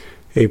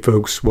Hey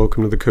folks,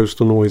 welcome to the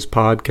Coastal Noise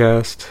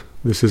Podcast.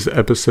 This is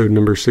episode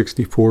number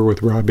 64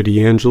 with Robby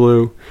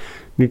D'Angelo,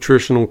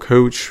 nutritional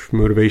coach,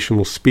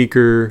 motivational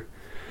speaker,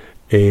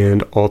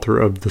 and author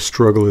of The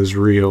Struggle is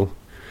Real. We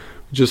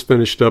just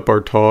finished up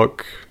our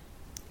talk,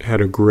 had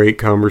a great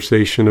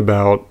conversation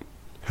about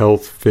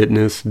health,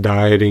 fitness,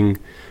 dieting,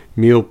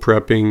 meal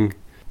prepping,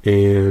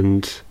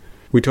 and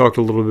we talked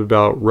a little bit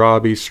about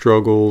Robby's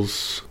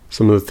struggles,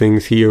 some of the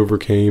things he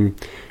overcame,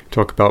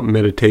 talk about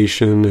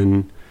meditation,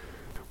 and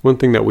one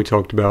thing that we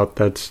talked about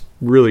that's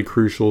really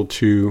crucial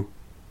to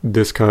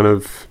this kind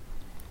of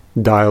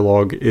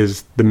dialogue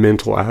is the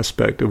mental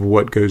aspect of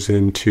what goes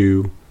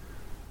into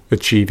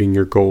achieving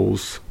your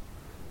goals.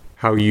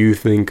 How you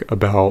think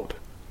about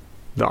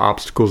the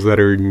obstacles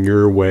that are in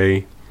your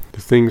way,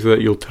 the things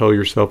that you'll tell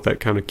yourself that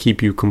kind of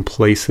keep you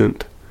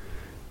complacent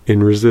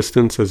in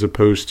resistance as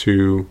opposed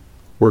to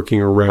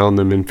working around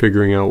them and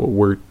figuring out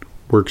what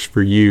works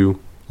for you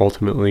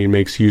ultimately and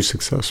makes you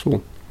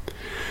successful.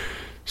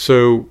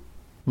 So,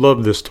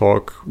 love this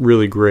talk,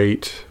 really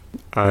great.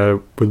 I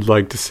would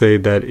like to say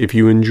that if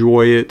you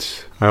enjoy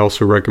it, I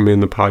also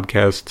recommend the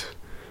podcast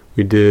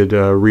we did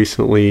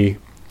recently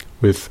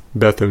with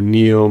Beth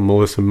O'Neill,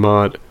 Melissa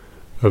Mott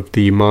of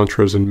the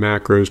Mantras and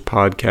Macros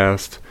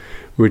podcast,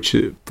 which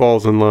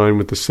falls in line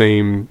with the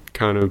same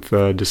kind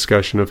of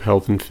discussion of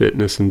health and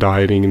fitness and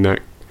dieting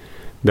and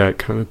that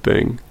kind of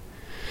thing.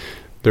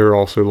 There are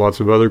also lots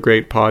of other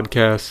great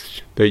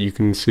podcasts that you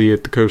can see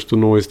at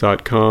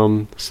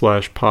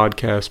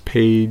thecoastalnoise.com/podcast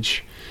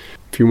page.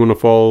 If you want to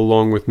follow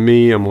along with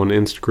me, I'm on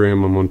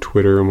Instagram, I'm on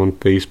Twitter, I'm on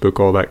Facebook,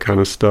 all that kind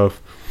of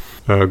stuff.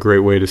 A great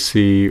way to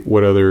see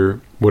what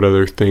other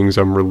things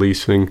I'm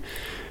releasing.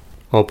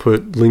 I'll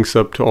put links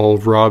up to all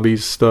of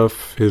Robby's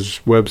stuff,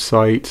 his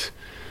website,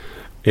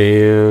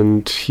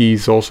 and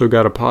he's also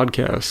got a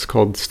podcast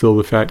called Still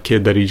the Fat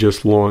Kid that he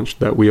just launched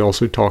that we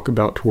also talk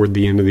about toward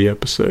the end of the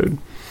episode.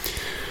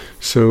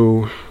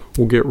 So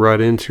we'll get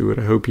right into it.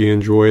 I hope you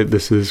enjoy it.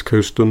 This is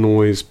Coastal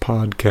Noise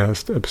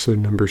Podcast, episode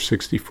number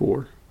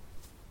 64.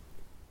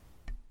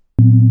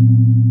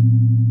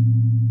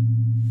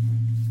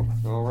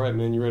 All right,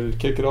 man, you ready to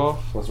kick it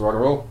off? Let's rock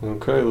and roll.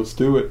 Okay, let's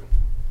do it.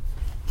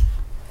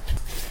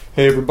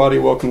 Hey, everybody,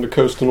 welcome to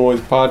Coastal Noise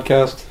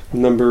Podcast,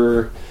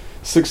 number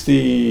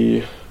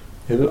 60.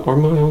 Am I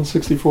on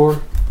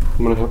 64?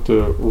 I'm going to have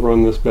to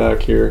run this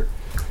back here.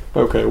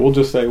 Okay, we'll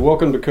just say,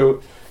 welcome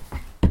to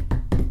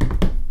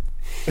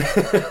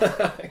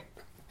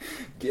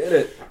Get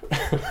it.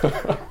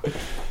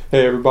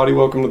 Hey everybody,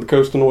 welcome to the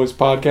Coastal Noise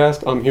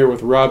Podcast. I'm here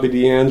with Robby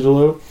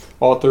D'Angelo,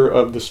 author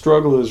of The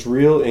Struggle is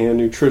Real and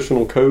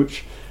nutritional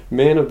coach.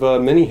 Man of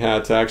many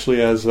hats,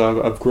 actually, as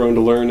I've grown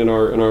to learn in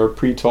our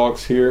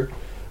pre-talks here.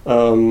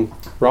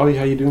 Robby,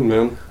 how you doing,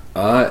 man?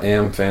 I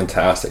am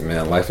fantastic,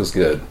 man. Life is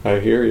good. I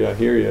hear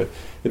you.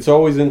 It's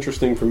always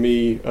interesting for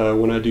me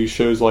when I do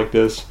shows like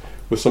this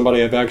with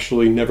somebody I've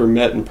actually never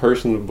met in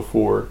person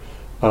before.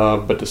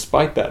 But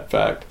despite that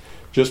fact,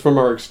 just from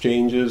our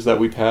exchanges that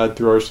we've had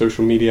through our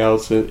social media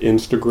outlets,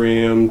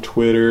 Instagram,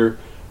 Twitter,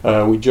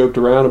 we joked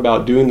around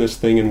about doing this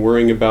thing and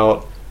worrying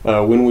about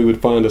when we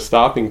would find a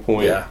stopping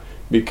point. Yeah.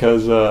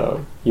 Because,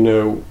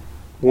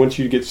 once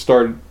you get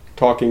started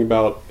talking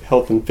about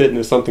health and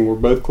fitness, something we're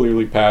both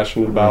clearly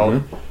passionate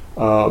about,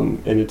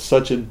 and it's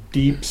such a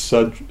deep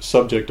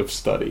subject of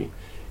study.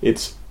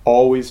 It's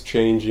always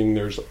changing.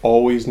 There's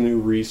always new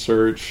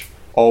research,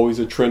 always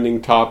a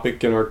trending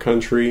topic in our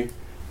country.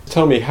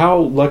 Tell me, how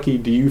lucky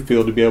do you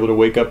feel to be able to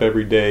wake up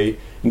every day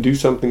and do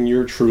something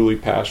you're truly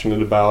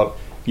passionate about,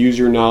 use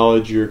your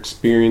knowledge, your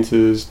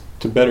experiences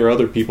to better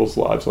other people's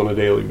lives on a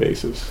daily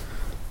basis?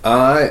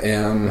 I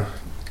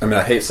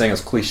hate saying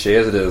as cliche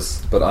as it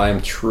is, but I am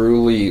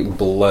truly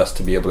blessed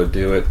to be able to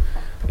do it.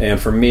 And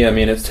for me,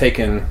 it's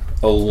taken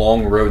a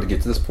long road to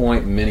get to this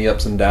point, many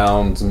ups and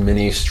downs,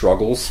 many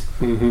struggles.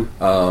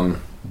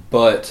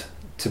 But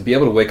to be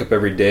able to wake up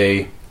every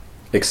day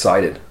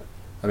excited.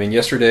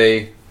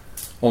 Yesterday,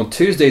 on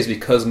Tuesdays,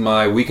 because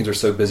my weekends are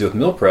so busy with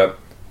meal prep,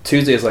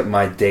 Tuesday is like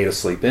my day to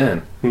sleep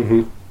in.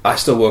 I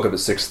still woke up at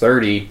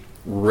 6:30,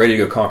 ready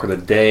to go conquer the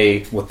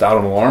day without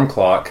an alarm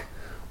clock.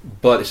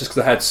 But it's just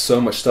because I had so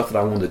much stuff that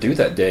I wanted to do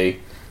that day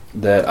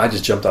that I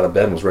just jumped out of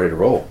bed and was ready to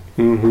roll.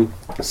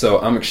 So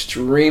I'm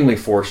extremely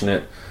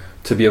fortunate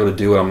to be able to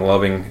do what I'm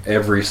loving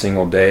every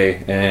single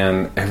day,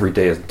 and every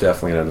day is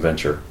definitely an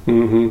adventure.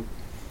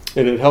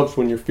 And it helps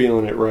when you're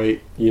feeling it,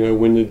 right?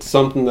 When it's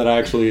something that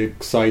actually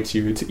excites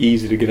you, it's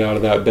easy to get out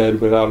of that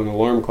bed without an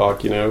alarm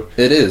clock,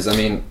 It is.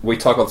 We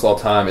talk about this all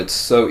the time. It's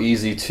so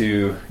easy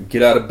to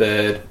get out of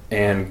bed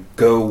and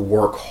go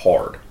work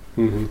hard.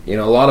 A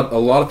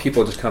lot of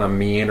people just kind of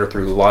meander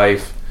through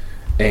life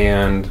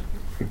and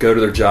go to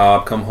their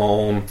job, come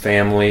home,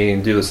 family,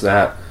 and do this,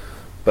 that.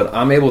 But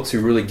I'm able to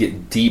really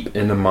get deep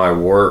into my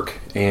work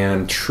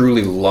and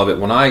truly love it.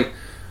 When I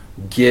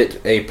get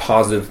a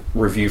positive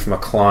review from a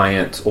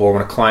client, or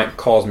when a client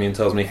calls me and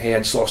tells me, hey, I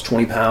just lost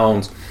 20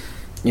 pounds,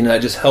 it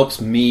just helps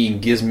me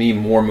and gives me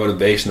more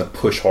motivation to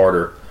push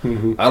harder.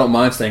 Mm-hmm. I don't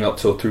mind staying up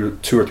till 2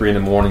 or 3 in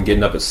the morning,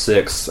 getting up at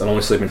 6, and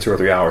only sleeping 2 or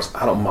 3 hours.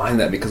 I don't mind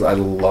that because I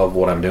love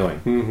what I'm doing.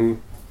 Mm-hmm.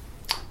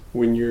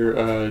 When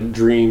your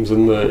dreams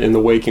in the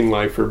waking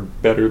life are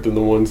better than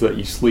the ones that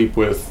you sleep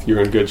with,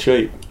 you're in good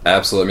shape.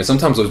 Absolutely. I mean,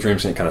 sometimes those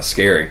dreams get kind of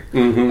scary.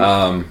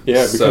 Mm-hmm.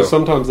 Because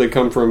sometimes they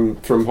come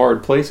from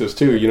hard places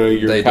too. You know,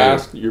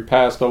 your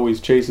past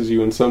always chases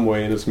you in some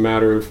way, and it's a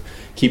matter of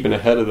keeping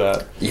ahead of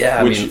that.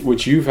 Yeah,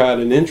 which you've had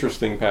an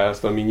interesting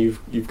past. I mean,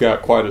 you've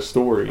got quite a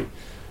story,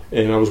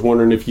 and I was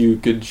wondering if you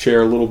could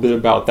share a little bit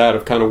about that,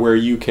 of kind of where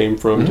you came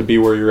from to be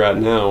where you're at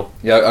now.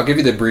 Yeah, I'll give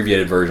you the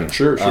abbreviated version.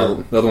 Sure.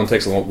 The other one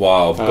takes a little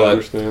while, but I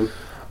understand.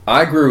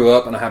 I grew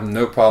up, and I have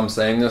no problem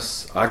saying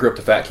this, I grew up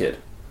the fat kid.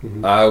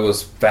 Mm-hmm. I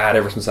was fat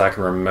ever since I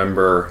can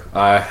remember.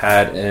 I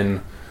had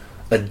an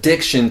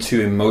addiction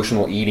to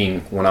emotional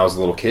eating when I was a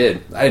little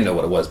kid. I didn't know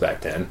what it was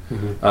back then.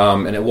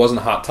 Mm-hmm. And it wasn't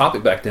a hot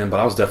topic back then,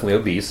 but I was definitely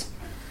obese.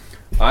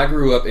 I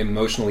grew up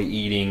emotionally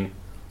eating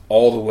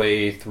all the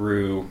way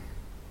through,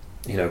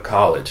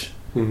 college.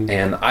 Mm-hmm.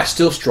 And I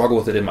still struggle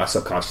with it in my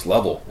subconscious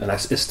level. And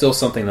it's still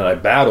something that I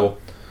battle,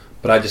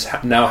 but I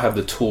just now have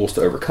the tools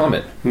to overcome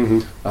it.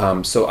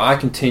 Mm-hmm. So I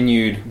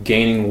continued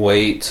gaining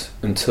weight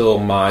until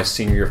my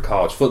senior year of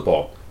college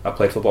football. I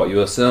played football at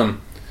USM,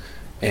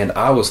 and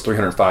I was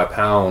 305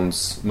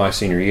 pounds my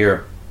senior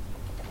year.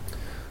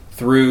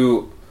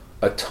 Through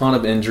a ton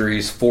of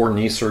injuries, 4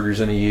 knee surgeries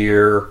in a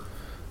year.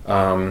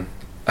 I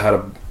had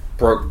a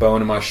broke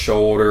bone in my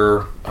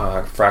shoulder,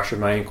 fractured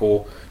my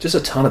ankle, just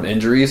a ton of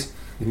injuries.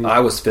 Mm-hmm. I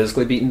was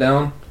physically beaten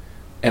down.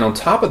 And on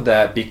top of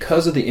that,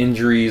 because of the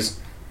injuries,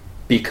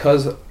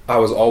 because I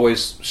was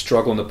always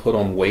struggling to put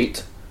on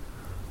weight,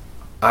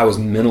 I was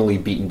mentally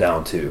beaten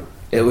down too.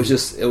 It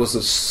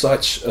was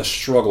such a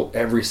struggle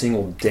every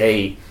single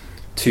day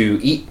to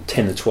eat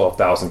 10 to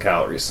 12,000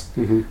 calories.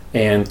 Mm-hmm.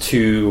 And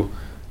to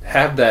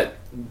have that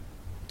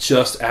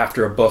just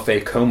after a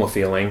buffet coma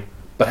feeling,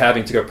 but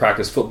having to go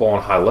practice football on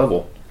a high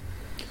level.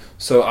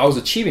 So I was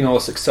achieving all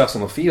the success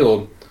on the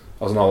field.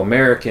 I was an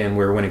All-American.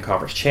 We were winning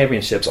conference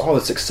championships, all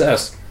the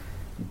success,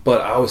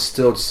 but I was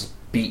still just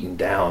beaten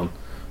down.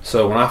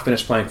 So when I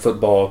finished playing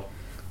football,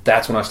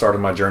 that's when I started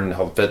my journey in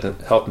health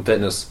and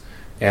fitness.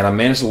 And I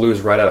managed to lose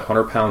right at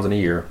 100 pounds in a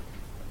year.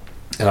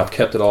 And I've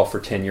kept it all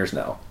for 10 years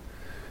now.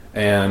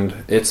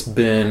 And it's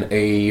been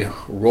a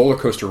roller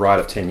coaster ride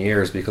of 10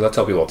 years, because I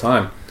tell people all the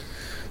time,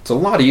 it's a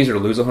lot easier to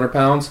lose 100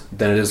 pounds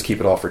than it is to keep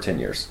it all for 10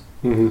 years.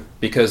 Mm-hmm.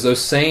 Because those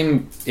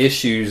same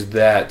issues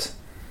that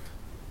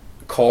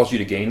cause you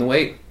to gain the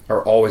weight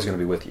are always going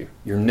to be with you.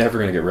 You're never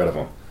going to get rid of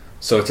them.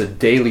 So it's a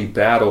daily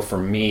battle for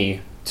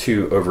me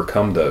to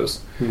overcome those.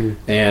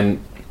 Mm-hmm.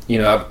 And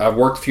I've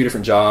worked a few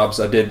different jobs.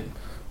 I did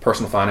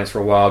personal finance for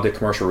a while, did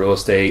commercial real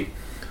estate,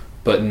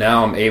 but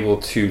now I'm able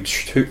to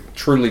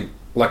truly,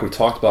 like we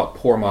talked about,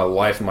 pour my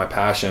life and my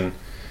passion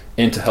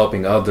into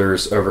helping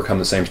others overcome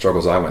the same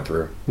struggles I went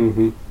through.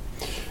 Mm-hmm.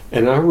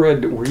 And I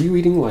read, were you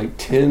eating like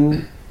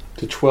 10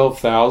 to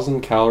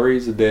 12,000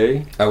 calories a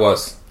day? I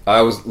was.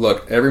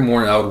 Look, every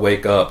morning I would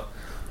wake up,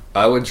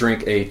 I would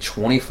drink a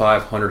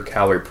 2,500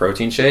 calorie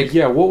protein shake.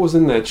 Yeah, what was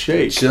in that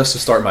shake? Just to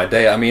start my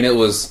day. I mean, it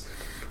was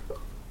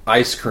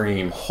ice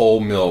cream, whole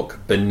milk,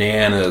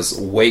 bananas,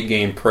 weight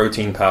gain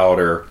protein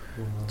powder,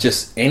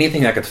 just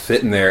anything I could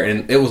fit in there.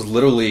 And it was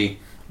literally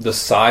the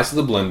size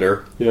of the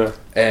blender. Yeah.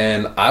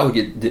 And I would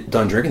get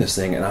done drinking this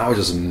thing, and I was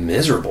just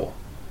miserable.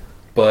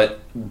 But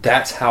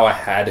that's how I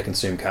had to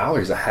consume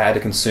calories. I had to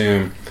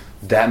consume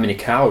that many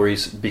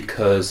calories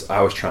because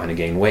I was trying to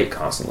gain weight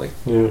constantly.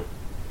 Yeah.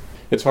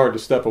 It's hard to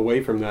step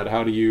away from that.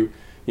 How do you,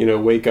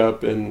 wake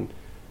up and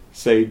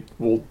say,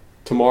 well,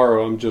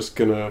 tomorrow I'm just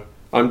gonna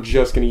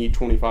eat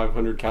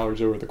 2,500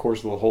 calories over the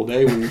course of the whole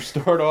day. When you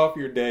start off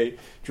your day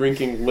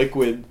drinking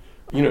liquid,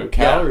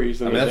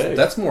 calories in a day.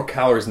 That's more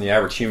calories than the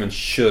average human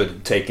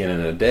should take in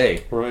a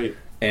day. Right.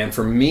 And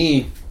for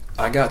me,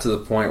 I got to the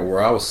point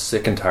where I was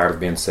sick and tired of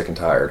being sick and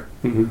tired.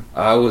 Mm-hmm.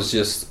 I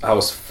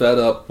was fed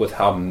up with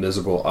how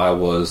miserable I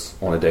was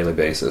on a daily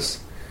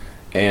basis.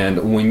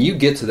 And when you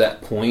get to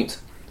that point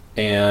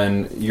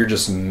and you're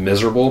just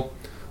miserable,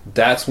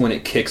 that's when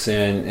it kicks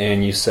in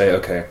and you say,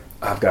 okay,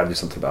 I've got to do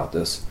something about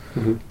this.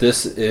 Mm-hmm.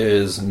 This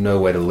is no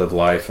way to live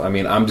life. I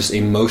mean, I'm just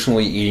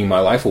emotionally eating my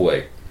life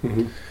away.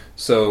 Mm-hmm.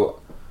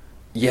 So,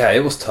 yeah,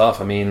 it was tough.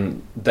 I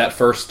mean, that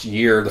first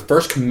year, the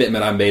first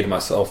commitment I made to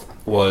myself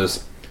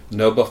was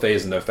no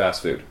buffets and no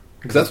fast food.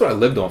 Because that's what I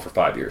lived on for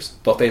 5 years.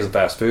 Buffets and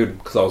fast food,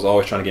 because I was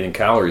always trying to get in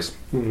calories.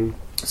 Mm-hmm.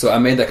 So I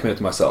made that commitment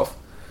to myself.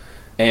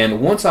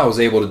 And once I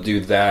was able to do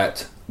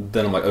that,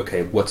 then I'm like,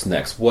 okay, what's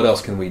next? What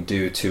else can we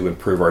do to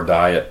improve our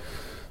diet?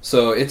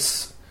 So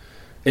it's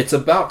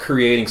about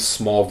creating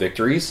small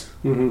victories,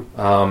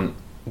 mm-hmm.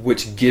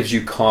 Which gives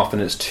you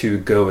confidence to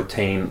go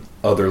attain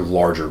other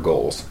larger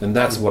goals. And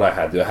that's mm-hmm. what I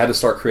had to do. I had to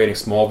start creating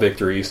small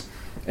victories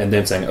and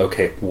then saying,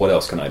 okay, what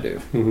else can I do?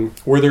 Mm-hmm.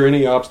 Were there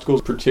any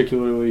obstacles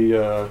particularly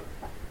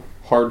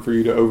hard for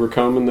you to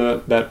overcome in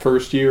that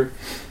first year?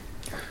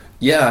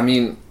 Yeah, I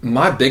mean,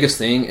 my biggest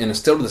thing, and it's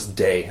still to this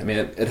day, I mean,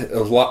 a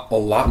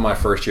lot in my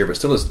first year, but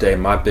still to this day,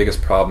 my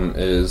biggest problem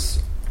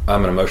is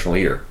I'm an emotional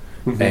eater.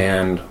 Mm-hmm.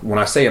 And when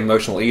I say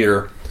emotional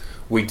eater,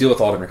 we deal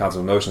with all different kinds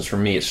of emotions. For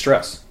me, it's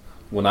stress.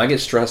 When I get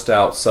stressed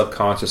out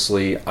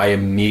subconsciously, I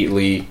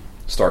immediately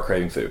start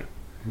craving food.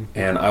 Mm-hmm.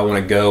 And I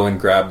want to go and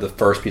grab the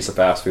first piece of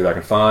fast food I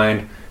can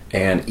find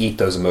and eat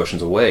those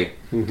emotions away.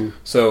 Mm-hmm.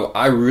 So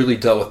I really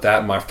dealt with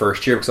that in my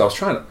first year because I was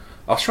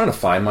trying to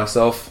find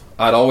myself.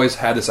 I'd always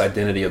had this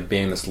identity of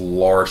being this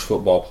large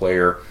football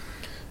player,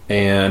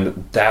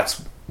 and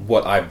that's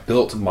what I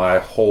built my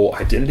whole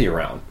identity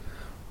around.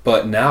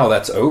 But now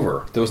that's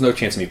over. There was no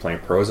chance of me playing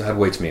pros. I had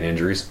way too many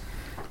injuries.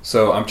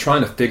 So I'm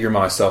trying to figure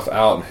myself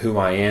out and who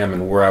I am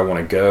and where I want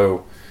to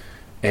go.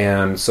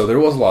 And so there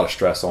was a lot of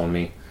stress on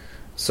me.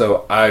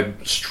 So I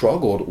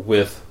struggled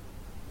with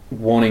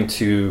wanting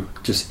to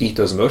just eat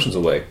those emotions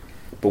away.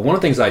 But one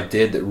of the things I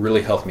did that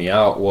really helped me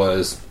out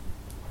was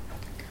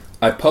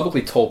I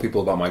publicly told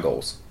people about my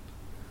goals.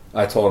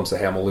 I told them, say,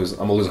 hey, I'm gonna lose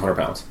 100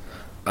 pounds.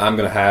 I'm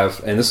gonna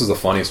have, and this is the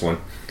funniest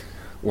one.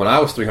 When I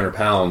was 300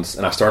 pounds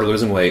and I started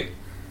losing weight,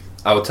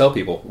 I would tell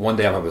people, one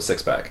day I'm gonna have a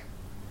six-pack.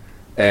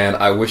 And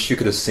I wish you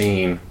could have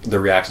seen the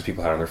reactions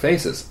people had on their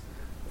faces.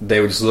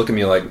 They would just look at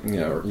me like,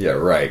 yeah,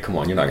 right, come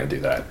on, you're not gonna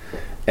do that.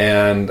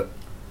 And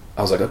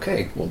I was like,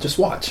 okay, well, just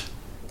watch.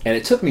 And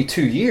it took me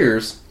 2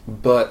 years,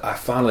 but I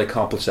finally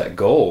accomplished that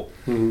goal.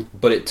 Mm-hmm.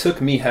 But it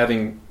took me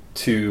having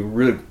to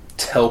really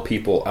tell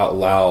people out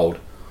loud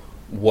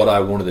what I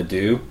wanted to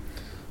do.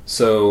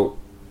 So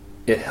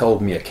it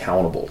held me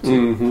accountable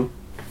too.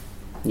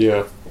 Mm-hmm.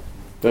 Yeah,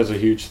 that's a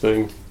huge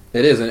thing.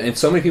 It is. And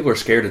so many people are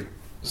scared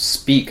to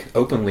speak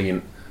openly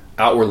and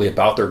outwardly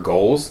about their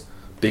goals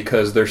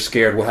because they're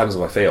scared, what happens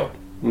if I fail?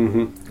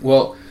 Mm-hmm.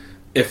 Well,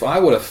 if I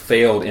would have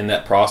failed in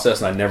that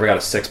process and I never got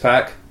a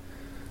six-pack,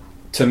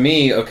 to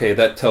me, okay,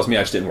 that tells me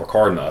I just didn't work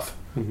hard enough.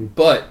 Mm-hmm.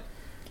 But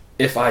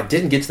if I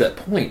didn't get to that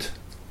point,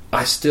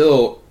 I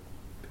still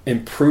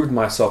improved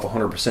myself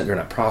 100% during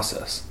that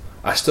process.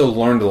 I still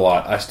learned a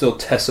lot. I still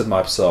tested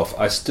myself.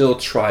 I still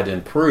tried to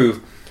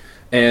improve.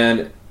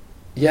 And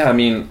yeah, I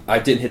mean, I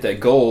didn't hit that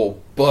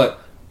goal,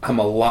 but I'm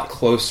a lot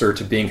closer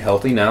to being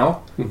healthy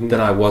now mm-hmm. than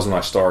I was when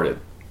I started.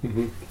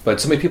 Mm-hmm. But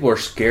so many people are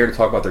scared to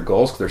talk about their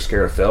goals because they're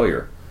scared of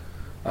failure.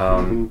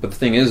 Mm-hmm. But the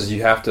thing is,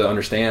 you have to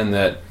understand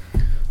that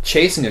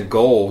chasing a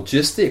goal,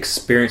 just the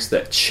experience of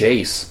that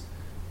chase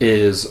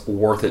is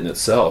worth it in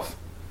itself.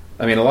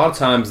 I mean, a lot of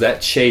times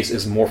that chase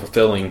is more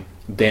fulfilling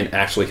than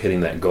actually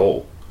hitting that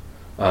goal.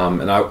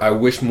 And I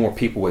wish more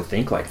people would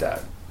think like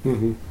that.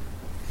 Mm-hmm.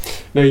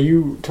 Now,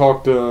 you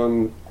talked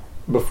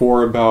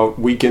before about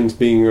weekends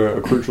being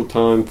a crucial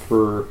time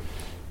for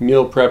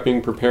meal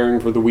prepping, preparing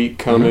for the week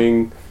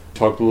coming. Mm-hmm.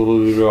 Talked a little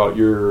bit about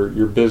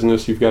your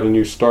business. You've got a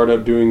new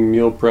startup doing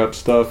meal prep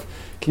stuff.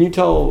 Can you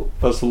tell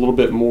us a little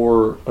bit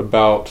more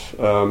about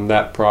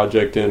that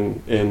project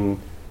and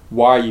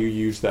why you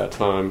use that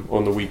time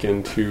on the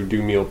weekend to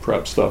do meal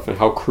prep stuff and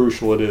how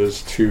crucial it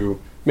is to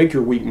make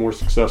your week more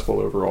successful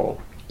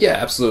overall? Yeah,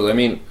 absolutely. I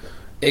mean,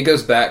 it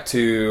goes back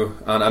to,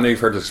 I know you've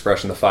heard this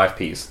expression, the 5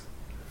 Ps.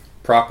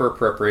 Proper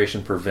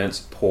preparation prevents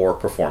poor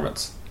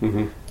performance.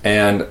 Mm-hmm.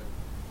 And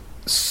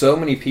so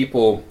many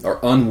people are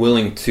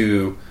unwilling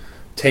to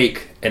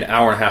take an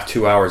hour and a half,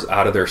 2 hours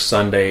out of their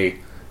Sunday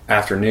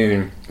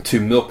afternoon to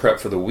meal prep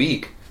for the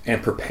week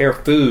and prepare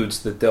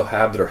foods that they'll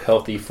have that are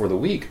healthy for the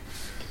week.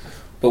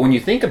 But when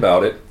you think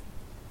about it,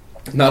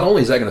 not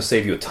only is that going to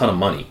save you a ton of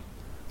money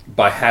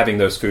by having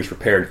those foods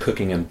prepared,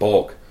 cooking in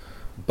bulk,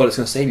 but it's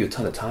going to save you a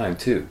ton of time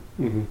too.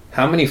 Mm-hmm.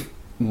 How many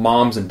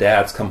moms and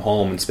dads come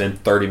home and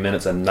spend 30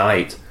 minutes a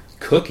night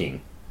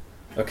cooking?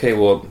 Okay,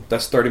 well,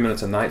 that's 30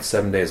 minutes a night,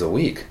 7 days a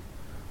week,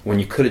 when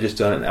you could have just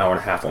done it an hour and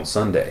a half on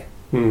Sunday.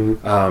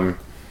 Mm-hmm.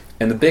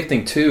 And the big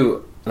thing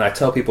too, and I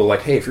tell people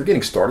like, hey, if you're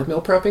getting started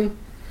meal prepping,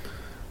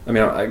 I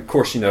mean, of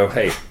course,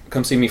 hey,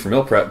 come see me for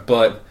meal prep,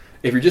 but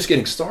if you're just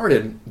getting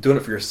started doing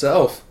it for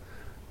yourself,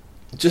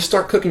 just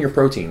start cooking your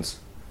proteins.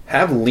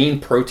 Have lean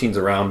proteins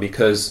around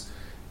because,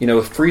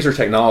 with freezer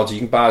technology,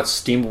 you can buy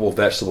steamable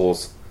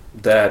vegetables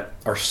that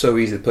are so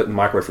easy to put in the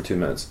microwave for 2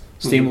 minutes.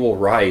 Steamable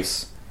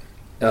rice.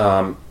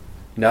 Now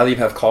that you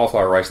have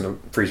cauliflower rice in the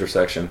freezer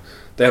section,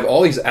 they have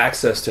all these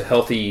access to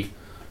healthy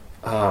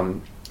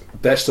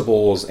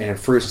vegetables and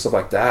fruits and stuff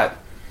like that,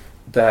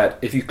 that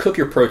if you cook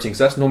your proteins,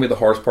 that's normally the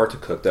hardest part to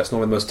cook. That's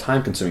normally the most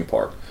time-consuming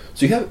part.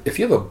 So if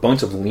you have a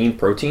bunch of lean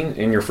protein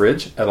in your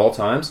fridge at all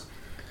times,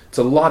 it's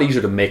a lot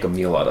easier to make a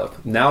meal out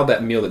of. Now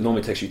that meal that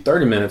normally takes you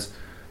 30 minutes,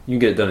 you can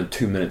get it done in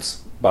 2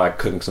 minutes by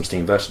cooking some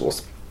steamed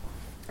vegetables.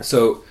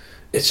 So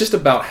it's just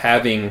about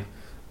having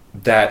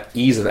that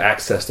ease of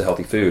access to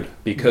healthy food.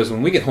 Because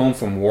when we get home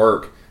from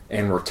work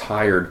and we're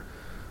tired,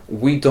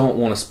 we don't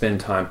want to spend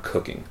time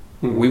cooking.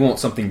 Mm-hmm. We want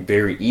something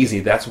very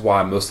easy. That's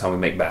why most of the time we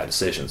make bad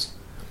decisions.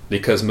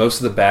 Because most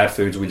of the bad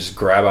foods we just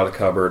grab out of the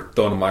cupboard,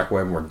 throw in the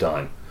microwave, and we're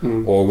done.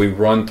 Mm-hmm. Or we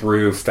run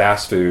through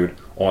fast food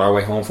on our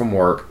way home from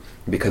work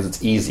because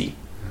it's easy.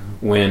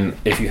 When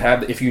if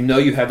you know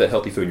that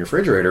healthy food in your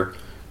refrigerator,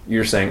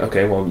 you're saying,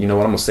 okay, well, you know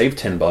what, I'm going to save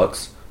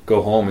 $10,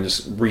 go home and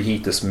just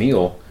reheat this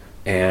meal,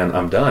 and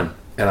I'm done.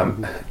 And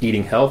I'm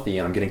eating healthy,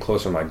 and I'm getting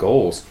closer to my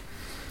goals.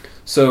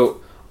 So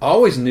I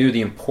always knew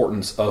the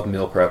importance of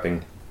meal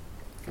prepping.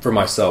 for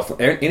myself.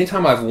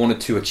 Anytime I've wanted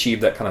to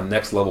achieve that kind of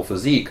next level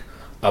physique,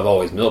 I've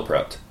always meal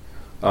prepped.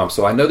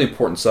 So I know the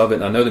importance of it,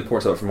 and I know the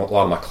importance of it from a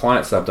lot of my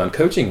clients that I've done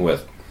coaching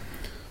with.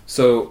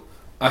 So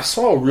I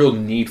saw a real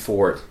need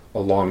for it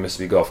along the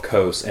Mississippi Gulf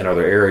Coast and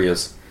other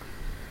areas.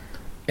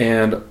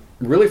 And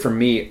really for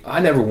me, I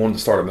never wanted to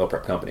start a meal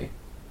prep company.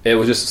 It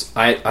was just,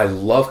 I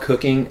love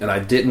cooking, and I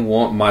didn't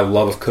want my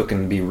love of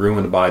cooking to be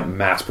ruined by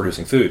mass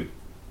producing food.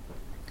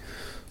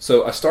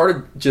 So I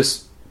started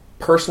just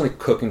personally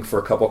cooking for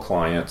a couple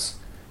clients,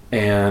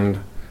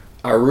 and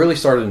I really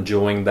started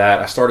enjoying that.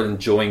 I started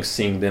enjoying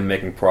seeing them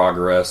making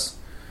progress.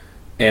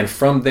 And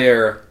from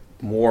there,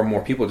 more and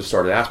more people just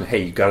started asking me,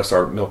 hey, you got to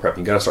start meal prepping.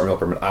 You got to start meal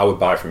prepping. I would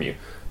buy from you.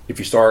 If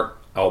you start,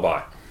 I'll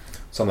buy.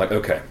 So I'm like,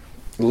 okay,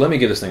 let me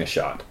give this thing a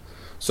shot.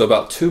 So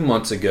about 2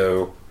 months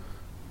ago,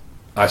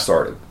 I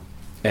started.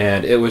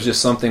 And it was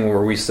just something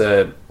where we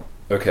said,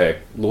 okay,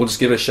 we'll just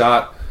give it a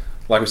shot.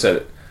 Like we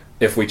said,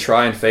 if we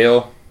try and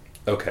fail,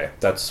 okay,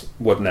 that's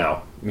what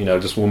now.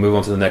 Just we'll move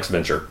on to the next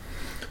venture.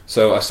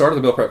 So I started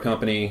the meal prep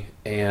company,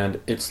 and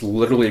it's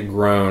literally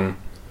grown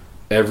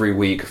every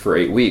week for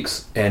 8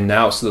 weeks. And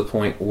now it's to the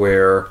point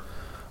where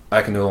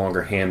I can no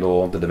longer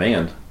handle the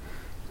demand.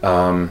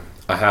 I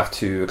have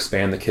to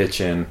expand the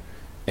kitchen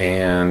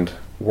and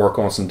work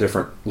on some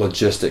different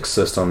logistics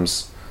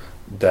systems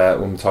that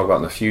we'll talk about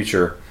in the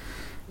future.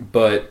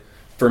 But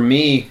for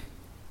me,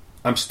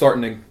 I'm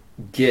starting to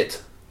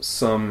get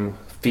some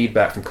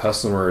feedback from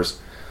customers.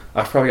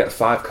 I've probably got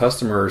 5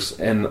 customers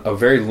in a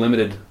very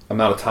limited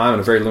amount of time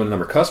and a very limited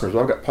number of customers.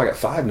 But I've probably got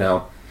 5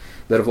 now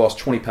that have lost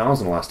 20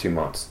 pounds in the last 2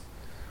 months.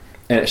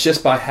 And it's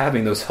just by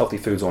having those healthy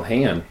foods on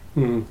hand.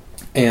 Mm-hmm.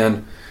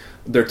 And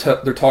they're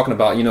talking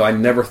about, I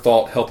never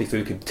thought healthy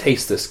food could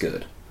taste this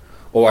good.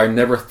 Or I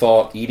never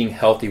thought eating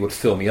healthy would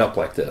fill me up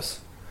like this.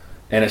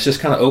 And it's just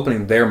kind of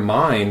opening their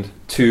mind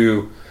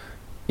to,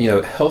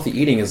 healthy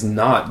eating is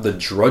not the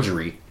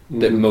drudgery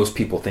that most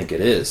people think it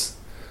is.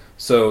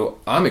 So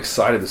I'm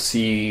excited to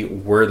see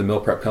where the meal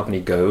prep company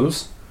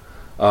goes.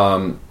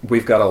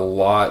 We've got a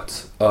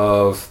lot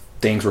of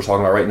things we're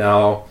talking about right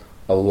now,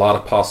 a lot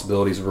of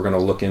possibilities we're going to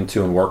look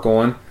into and work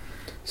on.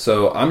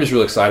 So I'm just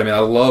really excited. I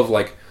love,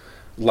 like,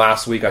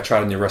 last week I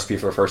tried a new recipe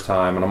for the first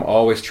time, and I'm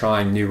always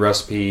trying new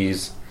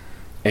recipes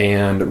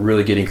and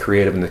really getting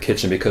creative in the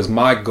kitchen, because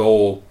my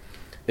goal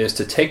is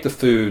to take the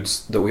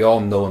foods that we all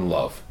know and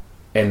love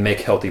and make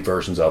healthy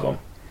versions of them.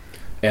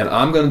 And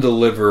I'm going to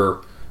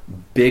deliver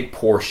big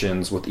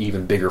portions with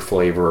even bigger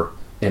flavor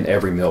in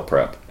every meal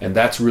prep. And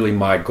that's really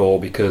my goal,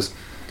 because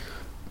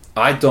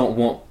I don't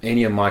want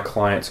any of my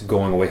clients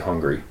going away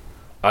hungry.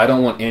 I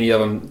don't want any of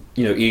them,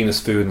 eating this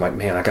food and like,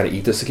 man, I got to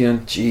eat this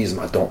again. Jeez,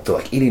 I don't feel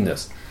like eating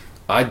this.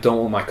 I don't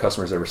want my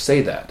customers to ever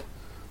say that.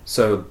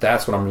 So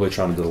that's what I'm really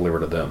trying to deliver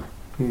to them.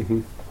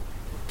 Mm-hmm.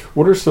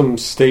 What are some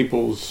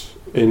staples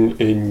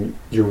in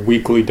your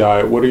weekly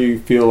diet? What do you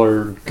feel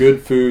are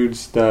good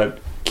foods that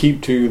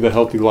keep to the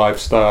healthy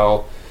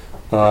lifestyle,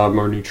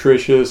 are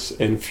nutritious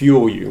and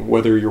fuel you,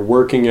 whether you're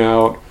working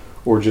out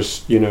or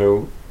just,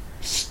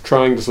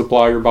 trying to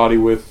supply your body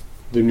with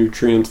the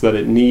nutrients that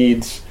it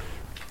needs?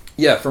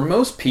 Yeah, for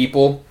most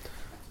people,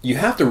 you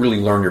have to really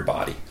learn your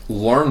body.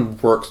 Learn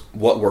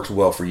what works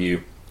well for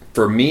you.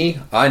 For me,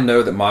 I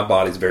know that my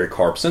body's very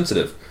carb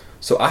sensitive,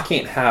 so I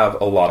can't have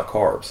a lot of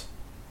carbs.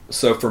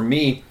 So for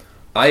me,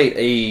 I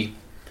eat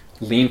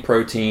a lean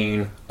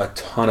protein, a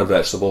ton of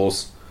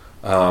vegetables,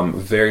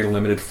 very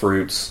limited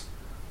fruits,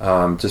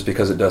 just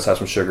because it does have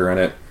some sugar in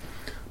it.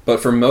 But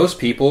for most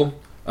people,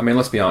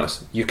 let's be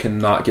honest, you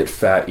cannot get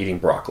fat eating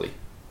broccoli.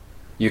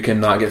 You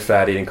cannot get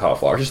fat eating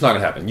cauliflower. It's just not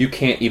going to happen. You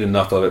can't eat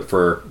enough of it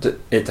for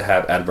it to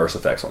have adverse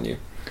effects on you.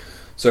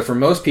 So for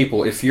most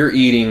people, if you're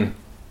eating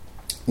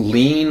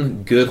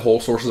lean, good whole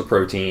sources of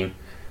protein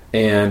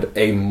and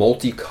a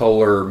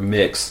multicolor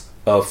mix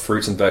of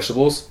fruits and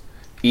vegetables,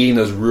 eating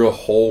those real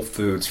whole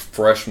foods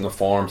fresh from the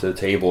farm to the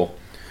table,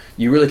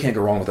 you really can't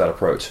go wrong with that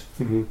approach.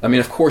 Mm-hmm.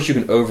 Of course you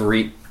can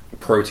overeat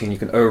protein, you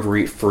can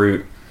overeat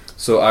fruit.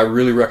 So I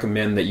really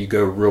recommend that you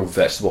go real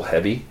vegetable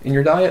heavy in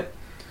your diet.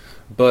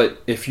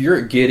 But if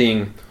you're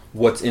getting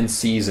what's in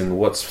season,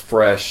 what's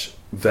fresh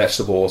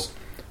vegetables,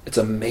 it's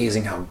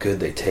amazing how good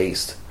they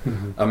taste.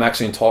 Mm-hmm. I'm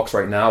actually in talks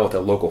right now with a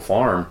local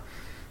farm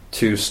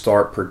to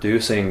start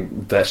producing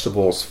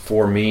vegetables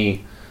for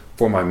me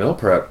for my meal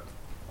prep.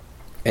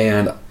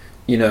 And,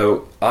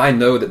 I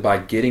know that by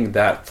getting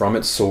that from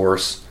its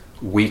source,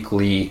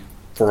 weekly,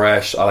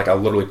 fresh, I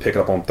literally pick it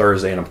up on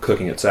Thursday and I'm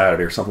cooking it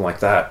Saturday or something like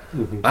that.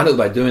 Mm-hmm. I know that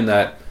by doing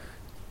that,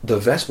 the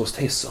vegetables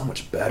taste so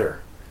much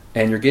better.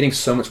 And you're getting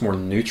so much more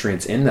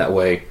nutrients in that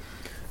way.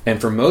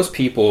 And for most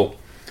people,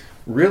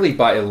 really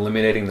by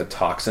eliminating the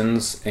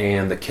toxins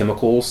and the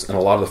chemicals in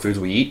a lot of the foods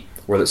we eat,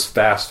 whether it's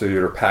fast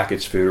food or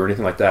packaged food or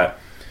anything like that,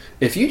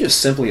 if you just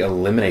simply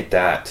eliminate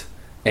that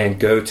and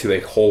go to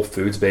a whole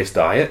foods-based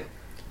diet,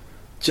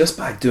 just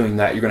by doing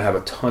that, you're going to have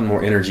a ton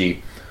more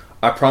energy.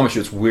 I promise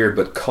you it's weird,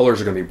 but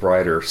colors are going to be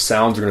brighter.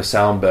 Sounds are going to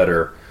sound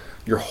better.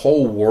 Your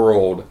whole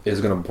world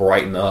is going to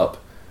brighten up.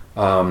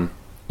 And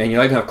I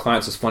even have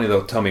clients, it's funny,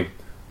 they'll tell me,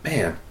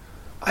 man,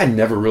 I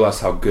never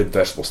realized how good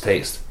vegetables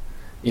taste.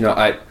 You know,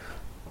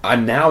 I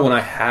now when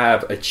I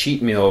have a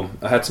cheat meal,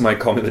 I had somebody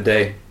call me the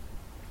day,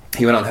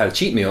 he went out and had a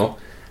cheat meal,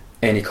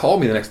 and he called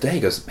me the next day, he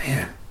goes,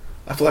 man,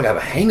 I feel like I have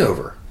a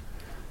hangover.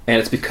 And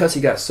it's because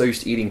he got so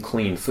used to eating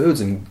clean foods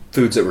and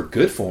foods that were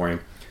good for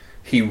him,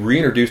 he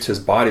reintroduced his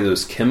body to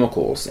those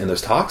chemicals and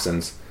those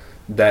toxins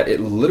that it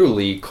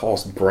literally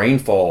caused brain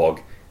fog,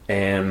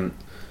 and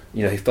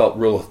you know, he felt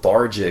real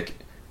lethargic,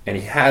 and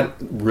he had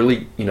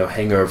really, you know,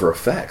 hangover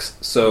effects.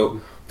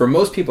 So for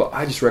most people,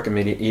 I just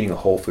recommend eating a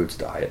whole foods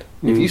diet.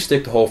 If you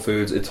stick to whole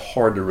foods, it's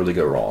hard to really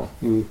go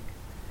wrong.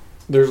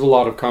 There's a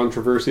lot of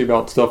controversy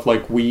about stuff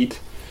like wheat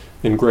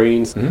and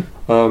grains.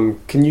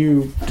 Can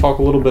you talk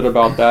a little bit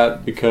about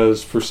that?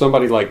 Because for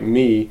somebody like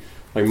me,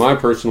 like my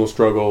personal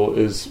struggle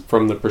is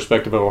from the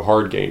perspective of a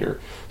hard gainer.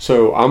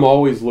 So I'm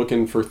always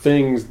looking for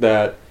things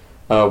that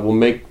will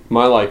make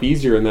my life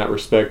easier in that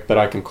respect, that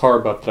I can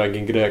carb up, that I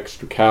can get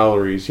extra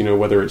calories, you know,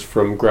 whether it's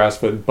from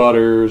grass-fed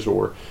butters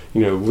or,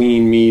 you know,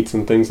 lean meats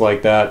and things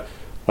like that.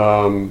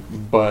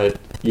 But,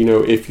 you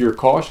know, if you're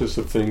cautious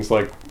of things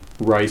like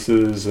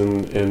rices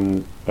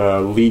and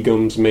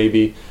legumes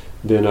maybe,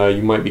 then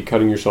you might be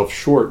cutting yourself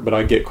short. But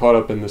I get caught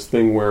up in this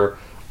thing where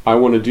I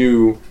want to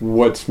do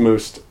what's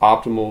most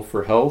optimal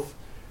for health,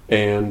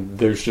 and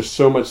there's just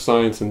so much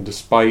science, and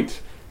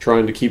despite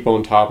trying to keep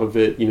on top of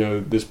it, you know,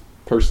 this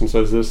person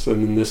says this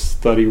and then this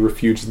study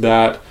refutes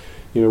that.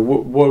 You know,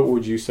 what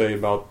would you say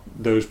about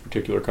those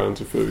particular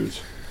kinds of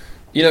foods?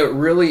 You know,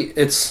 really,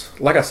 it's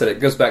like I said, it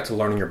goes back to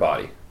learning your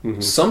body.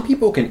 Some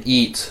people can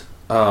eat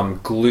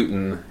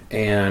gluten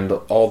and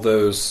all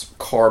those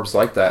carbs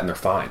like that, and they're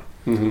fine.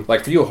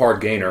 Like for you, a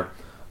hard gainer,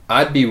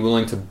 I'd be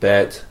willing to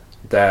bet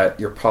that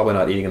you're probably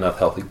not eating enough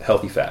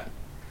healthy fat.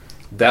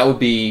 That would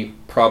be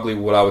probably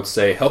what I would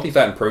say. Healthy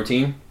fat and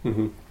protein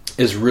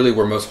is really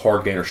where most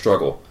hard gainers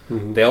struggle.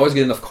 They always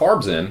get enough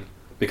carbs in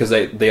because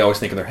they always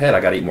think in their head,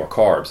 I got to eat more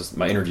carbs. It's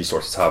my energy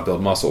source. It's how I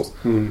build muscles.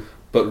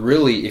 But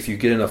really, if you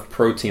get enough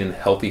protein and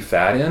healthy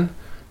fat in,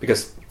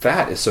 because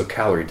fat is so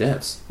calorie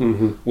dense.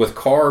 With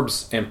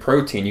carbs and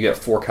protein, you get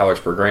 4 calories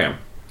per gram.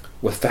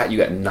 With fat, you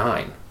get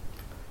 9.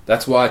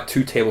 That's why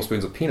 2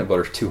 tablespoons of peanut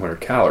butter is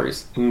 200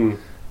 calories.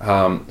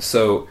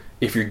 So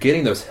if you're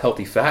getting those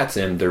healthy fats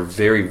in, they're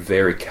very,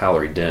 very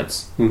calorie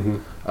dense.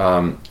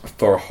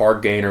 For a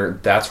hard gainer,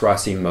 that's where I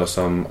see most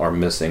of them are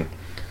missing.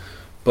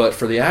 But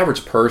for the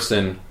average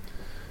person,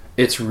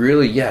 it's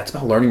really, it's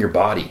about learning your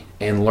body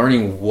and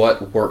learning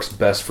what works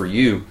best for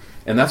you.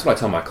 And that's what I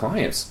tell my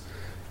clients.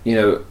 You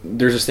know,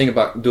 there's this thing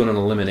about doing an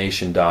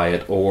elimination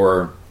diet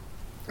or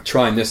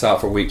trying this out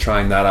for a week,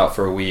 trying that out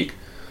for a week.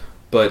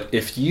 But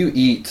if you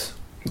eat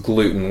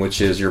gluten, which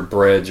is your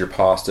breads, your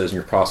pastas, and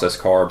your processed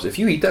carbs, if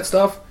you eat that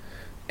stuff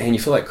and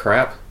you feel like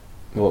crap,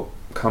 well,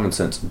 common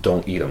sense,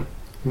 don't eat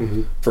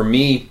them. For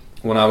me,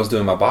 when I was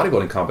doing my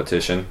bodybuilding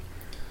competition,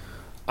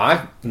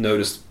 I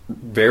noticed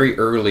very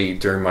early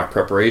during my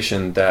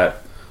preparation that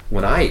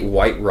when I ate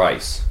white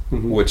rice,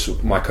 which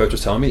my coach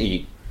was telling me to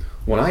eat,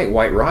 when I ate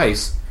white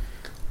rice,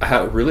 I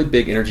had a really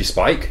big energy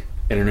spike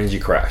and an energy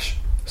crash.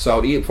 So I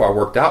would eat it before I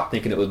worked out,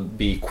 thinking it would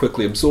be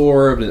quickly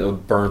absorbed and it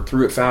would burn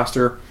through it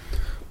faster.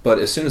 But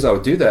as soon as I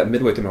would do that,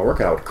 midway through my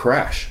workout, I would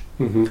crash.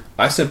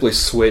 I simply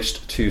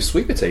switched to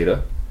sweet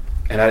potato,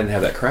 and I didn't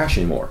have that crash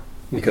anymore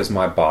because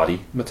my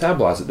body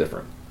metabolized it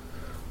different.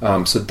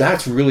 So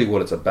that's really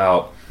what it's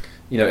about.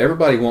 You know,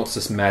 everybody wants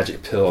this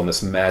magic pill and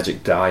this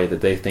magic diet that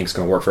they think is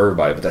going to work for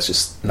everybody, but that's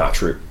just not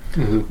true.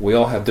 We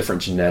all have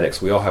different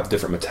genetics. We all have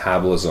different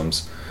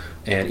metabolisms.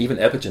 And even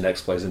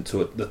epigenetics plays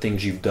into it, the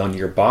things you've done to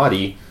your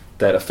body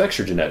that affects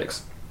your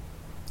genetics.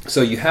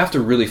 So you have to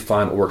really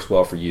find what works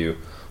well for you.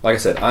 Like I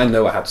said, I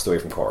know I have to stay away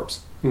from carbs.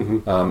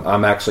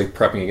 I'm actually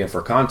prepping again for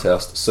a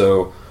contest,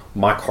 so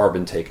my carb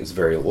intake is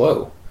very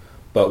low.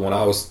 But when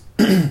I was,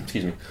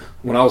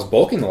 when I was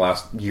bulking the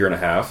last year and a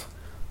half,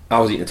 I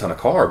was eating a ton of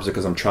carbs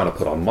because I'm trying to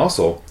put on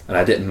muscle, and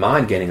I didn't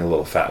mind gaining a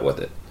little fat with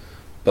it.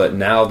 But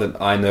now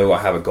that I know I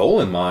have a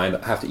goal in mind,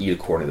 I have to eat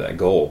according to that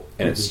goal.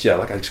 And it's,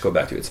 like I just go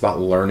back to, it's about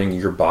learning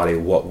your body,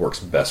 what works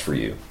best for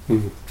you.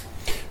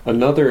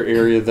 Another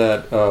area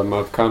that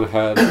I've kind of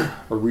had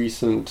a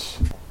recent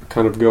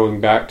kind of going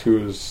back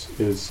to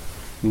is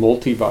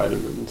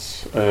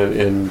multivitamins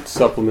and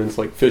supplements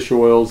like fish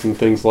oils and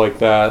things like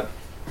that.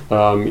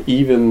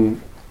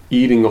 Even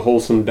eating a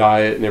wholesome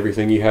diet and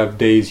everything, you have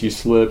days you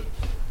slip.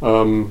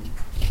 Can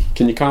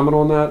you comment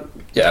on that?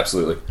 Yeah,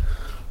 absolutely.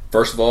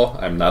 First of all,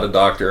 I'm not a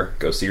doctor.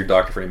 Go see your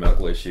doctor for any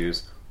medical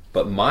issues.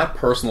 But my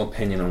personal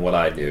opinion on what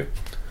I do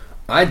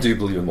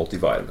believe in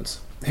multivitamins.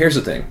 Here's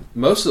the thing.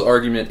 Most of the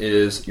argument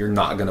is you're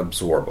not going to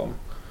absorb them.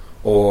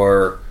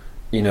 Or,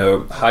 you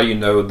know, how you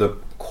know the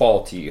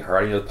quality, or how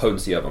you know the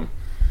potency of them.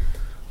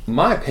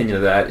 My opinion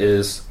of that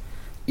is,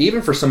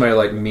 even for somebody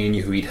like me and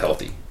you who eat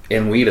healthy,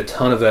 and we eat a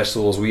ton of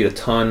vegetables, we eat a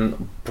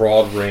ton,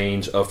 broad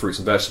range of fruits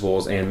and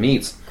vegetables and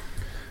meats,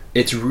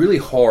 it's really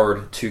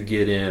hard to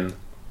get in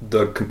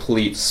the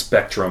complete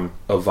spectrum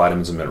of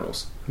vitamins and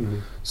minerals.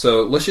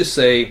 So let's just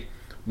say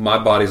my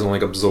body's only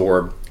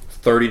absorbed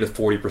 30 to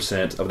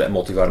 40% of that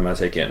multivitamin I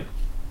take in.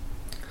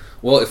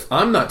 Well, if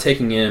I'm not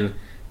taking in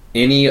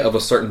any of a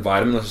certain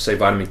vitamin, let's just say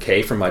vitamin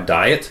K from my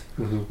diet,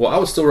 well, I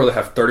would still rather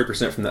have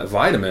 30% from that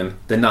vitamin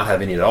than not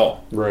have any at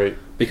all. Right.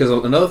 Because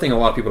another thing a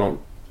lot of people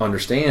don't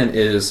understand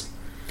is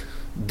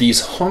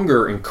these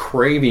hunger and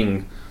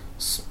craving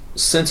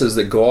senses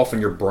that go off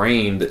in your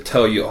brain that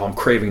tell you, oh, I'm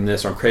craving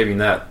this or I'm craving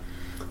that.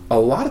 A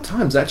lot of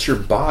times that's your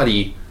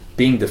body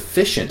being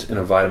deficient in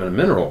a vitamin and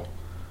mineral.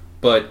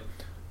 But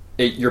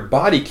your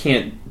body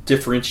can't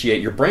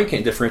differentiate, your brain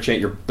can't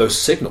differentiate those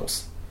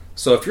signals.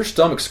 So if your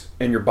stomach's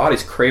and your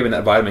body's craving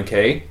that vitamin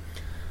K,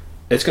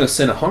 it's going to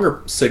send a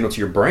hunger signal to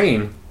your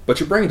brain, but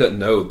your brain doesn't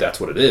know that's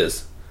what it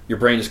is. Your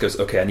brain just goes,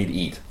 okay, I need to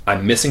eat.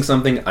 I'm missing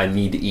something, I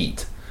need to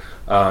eat.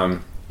 A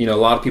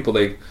lot of people,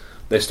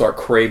 they start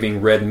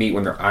craving red meat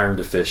when they're iron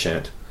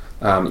deficient.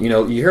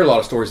 You hear a lot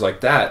of stories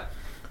like that,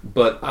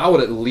 but I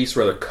would at least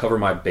rather cover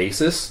my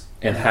basis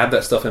and have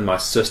that stuff in my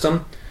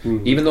system,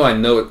 even though I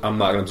know I'm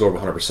not going to absorb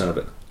 100% of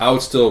it. I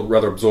would still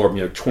rather absorb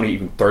 20,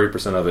 even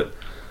 30% of it,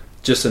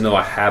 just to know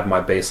I have my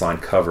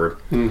baseline covered.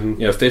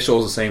 Fish oil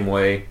is the same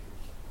way.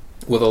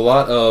 With a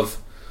lot of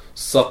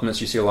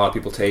supplements you see a lot of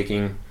people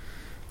taking,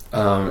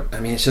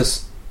 it's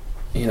just,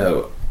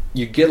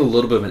 you get a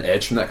little bit of an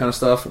edge from that kind of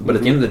stuff, but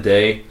at the end of the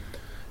day,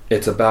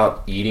 it's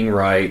about eating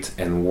right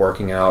and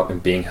working out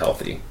and being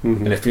healthy.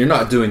 And if you're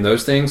not doing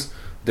those things,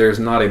 there's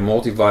not a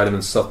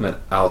multivitamin supplement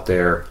out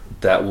there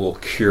that will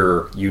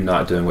cure you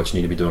not doing what you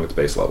need to be doing at the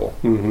base level.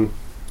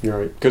 You're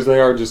right, because they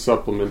are just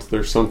supplements.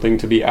 There's something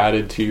to be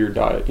added to your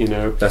diet,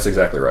 That's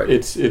exactly right.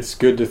 It's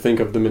good to think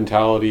of the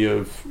mentality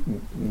of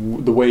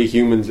the way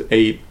humans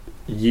ate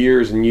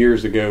years and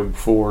years ago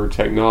before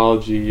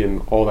technology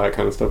and all that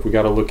kind of stuff. We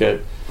got to look at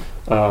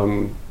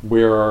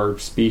where our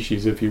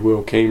species, if you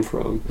will, came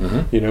from.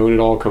 And it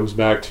all comes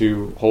back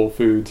to whole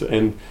foods.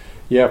 And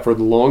yeah, for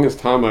the longest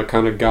time, I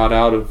kind of got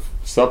out of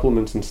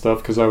supplements and stuff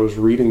because I was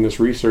reading this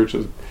research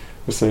that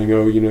was saying,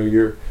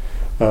 your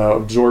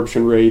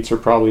absorption rates are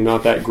probably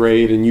not that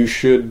great, and you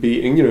should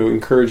be,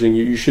 encouraging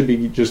you should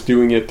be just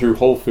doing it through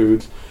whole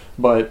foods.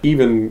 But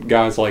even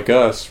guys like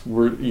us,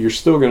 you're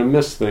still going to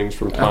miss things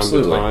from time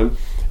to time.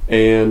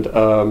 And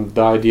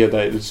the idea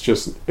that it's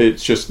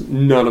just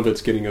none of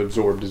it's getting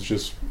absorbed is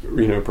just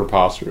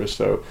preposterous.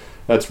 So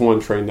that's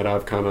one train that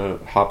I've kind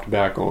of hopped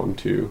back on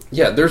too.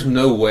 Yeah, there's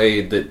no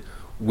way that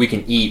we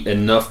can eat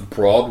enough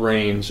broad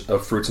range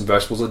of fruits and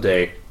vegetables a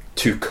day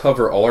to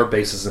cover all our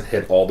bases and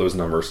hit all those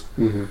numbers.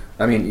 Do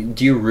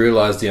you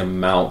realize the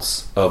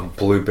amounts of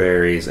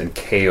blueberries and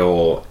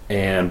kale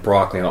and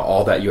broccoli and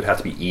all that you would have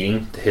to be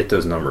eating to hit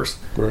those numbers?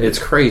 Right. It's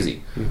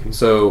crazy.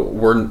 So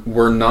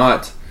we're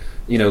not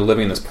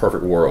living in this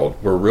perfect world.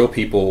 We're real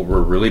people,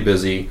 we're really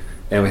busy,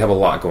 and we have a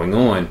lot going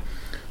on.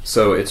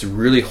 So it's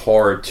really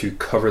hard to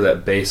cover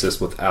that basis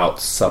without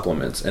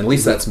supplements. At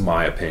least that's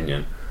my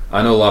opinion.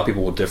 I know a lot of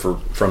people will differ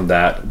from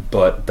that,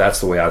 but that's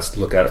the way I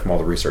look at it from all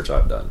the research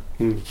I've done.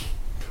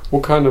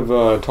 What kind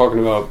of, talking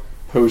about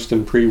post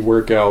and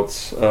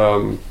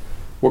pre-workouts,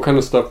 what kind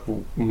of stuff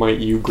might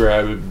you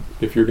grab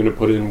if you're going to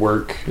put in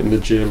work in the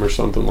gym or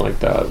something like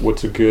that?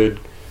 What's a good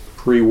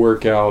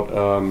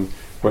pre-workout,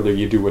 whether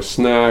you do a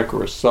snack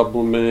or a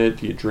supplement?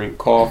 Do you drink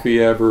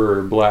coffee ever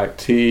or black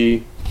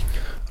tea?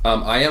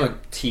 I am a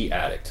tea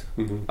addict.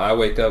 I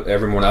wake up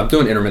every morning. I'm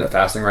doing intermittent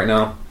fasting right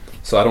now,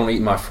 so I don't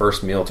eat my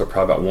first meal until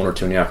probably about 1 or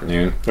 2 in the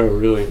afternoon. Oh,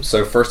 really?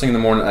 So first thing in the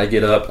morning, I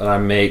get up and I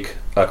make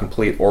a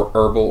complete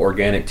herbal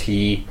organic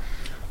tea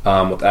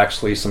with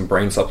actually some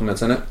brain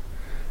supplements in it,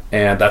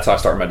 and that's how I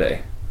start my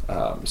day.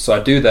 So I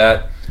do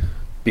that.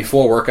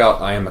 Before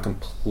workout, I am a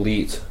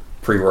complete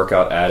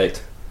pre-workout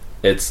addict.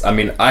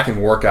 I can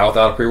work out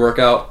without a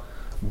pre-workout,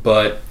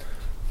 but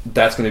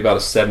that's going to be about a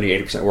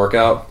 70-80%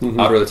 workout.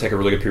 I'd rather take a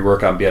really good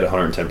pre-workout and be at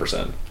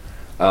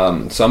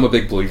 110%. So I'm a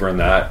big believer in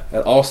that.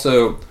 And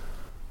also,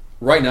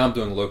 right now I'm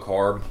doing low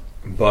carb,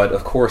 but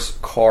of course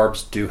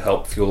carbs do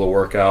help fuel a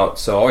workout.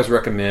 So I always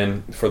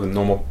recommend for the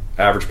normal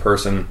average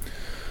person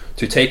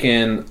to take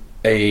in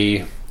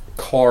a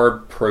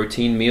carb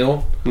protein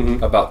meal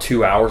about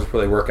 2 hours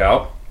before they work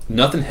out.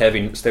 Nothing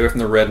heavy. Stay away from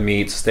the red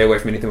meats. Stay away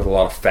from anything with a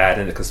lot of fat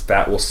in it because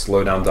fat will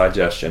slow down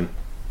digestion.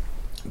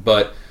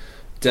 But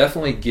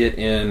definitely get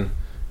in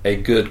a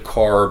good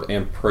carb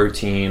and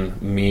protein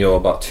meal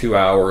about 2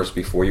 hours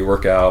before you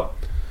work out.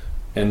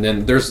 And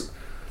then there's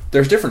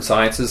different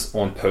sciences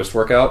on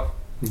post-workout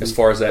as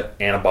far as that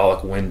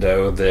anabolic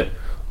window that,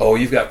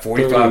 you've got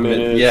 45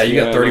 minutes. Yeah, you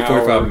got 30,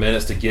 45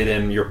 minutes to get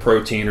in your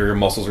protein or your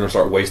muscles are going to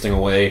start wasting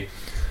away.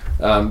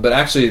 But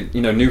actually,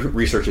 new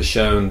research has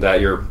shown that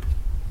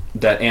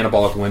that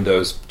anabolic window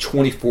is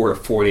 24 to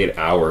 48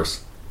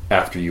 hours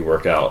after you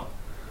work out.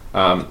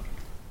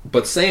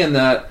 But saying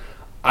that,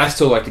 I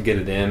still like to get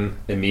it in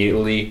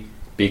immediately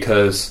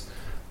because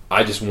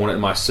I just want it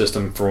in my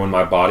system for when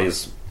my body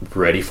is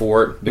ready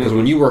for it. Because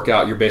when you work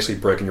out, you're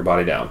basically breaking your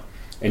body down.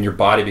 And your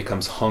body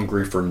becomes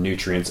hungry for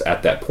nutrients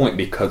at that point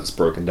because it's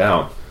broken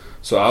down.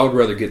 So I would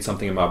rather get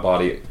something in my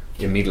body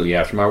immediately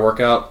after my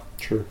workout.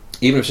 Sure.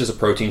 Even if it's just a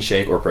protein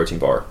shake or a protein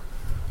bar.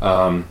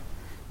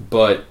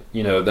 but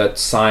that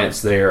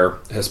science there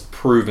has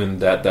proven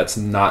that that's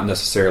not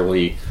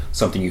necessarily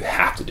something you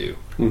have to do.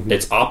 Mm-hmm.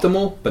 It's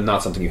optimal, but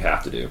not something you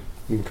have to do.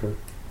 Okay.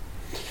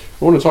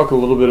 I want to talk a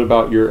little bit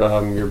about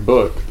your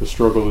book, The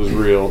Struggle is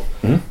Real.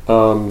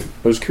 Mm-hmm.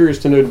 I was curious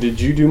to know,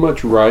 did you do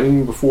much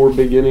writing before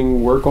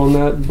beginning work on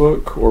that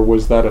book, or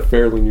was that a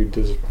fairly new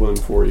discipline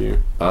for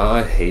you?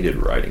 I hated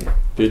writing.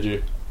 Did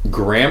you?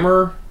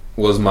 Grammar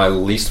was my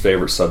least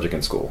favorite subject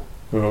in school.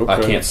 Oh, okay.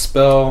 I can't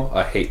spell,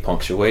 I hate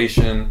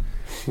punctuation,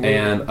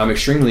 and I'm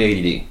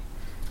extremely ADD.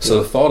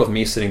 So the thought of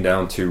me sitting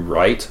down to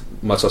write,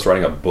 much less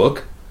writing a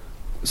book,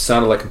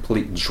 sounded like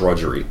complete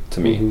drudgery to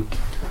me.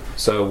 Mm-hmm.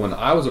 So when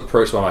I was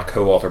approached by my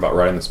co-author about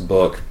writing this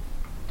book,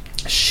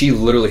 she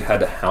literally had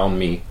to hound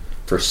me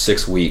for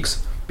 6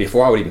 weeks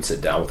before I would even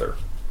sit down with her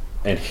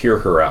and hear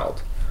her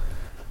out.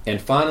 And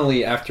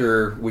finally,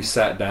 after we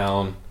sat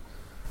down,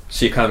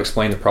 she kind of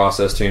explained the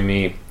process to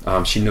me.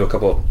 She knew a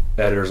couple of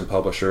editors and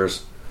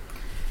publishers.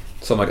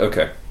 So I'm like,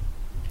 okay,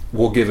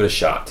 we'll give it a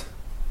shot.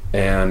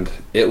 And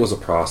it was a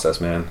process,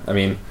 man. I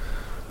mean,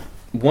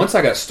 once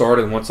I got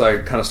started, once I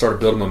kind of started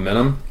building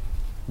momentum,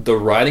 the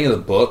writing of the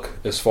book,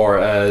 as far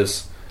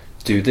as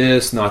do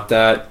this, not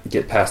that,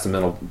 get past the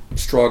mental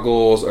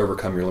struggles,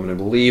 overcome your limiting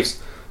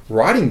beliefs,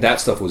 writing that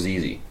stuff was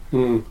easy.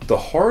 Mm. The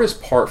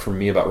hardest part for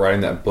me about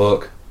writing that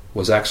book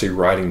was actually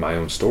writing my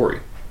own story.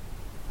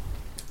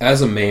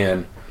 As a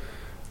man,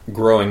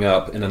 growing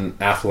up in an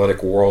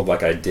athletic world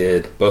like I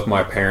did, both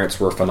my parents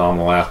were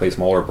phenomenal athletes,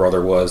 my older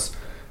brother was.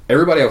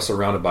 Everybody I was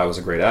surrounded by was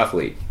a great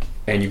athlete.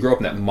 And you grow up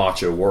in that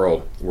macho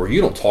world where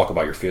you don't talk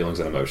about your feelings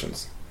and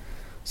emotions.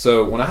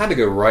 So when I had to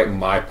go write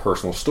my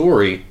personal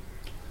story,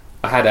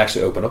 I had to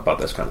actually open up about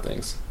those kind of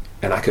things.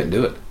 And I couldn't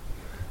do it.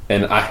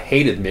 And I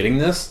hate admitting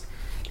this,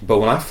 but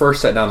when I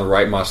first sat down to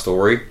write my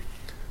story,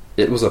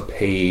 it was a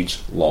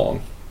page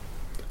long.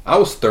 I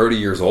was 30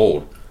 years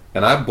old,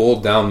 and I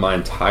boiled down my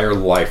entire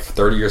life,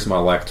 30 years of my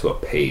life, to a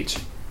page.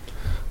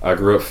 I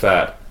grew up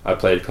fat. I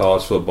played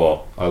college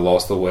football. I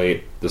lost the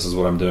weight. This is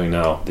what I'm doing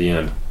now. The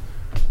end.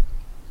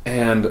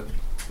 And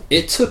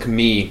it took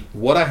me,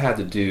 what I had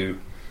to do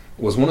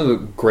was one of the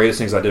greatest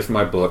things I did for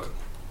my book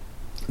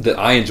that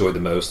I enjoyed the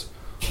most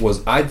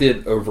was I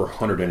did over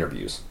 100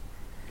 interviews.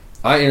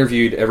 I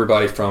interviewed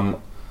everybody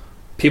from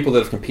people that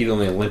have competed on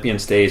the Olympian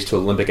stage to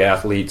Olympic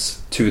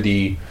athletes to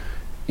the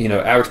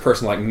average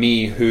person like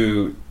me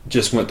who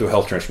just went through a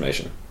health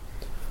transformation.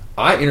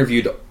 I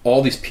interviewed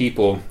all these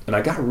people, and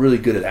I got really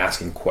good at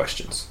asking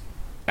questions.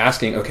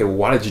 Asking, okay, well,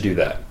 why did you do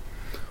that?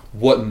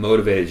 What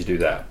motivated you to do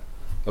that?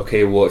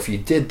 Okay, well, if you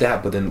did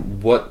that, but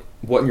then what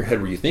in your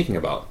head were you thinking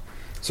about?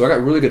 So I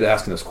got really good at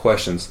asking those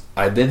questions.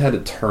 I then had to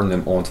turn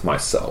them on to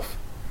myself.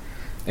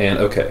 And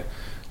okay,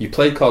 you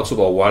played college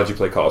football. Why did you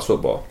play college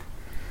football?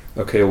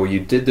 Okay, well, you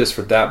did this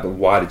for that, but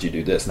why did you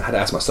do this? And I had to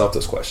ask myself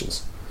those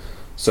questions.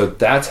 So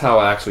that's how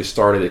I actually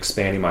started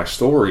expanding my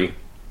story.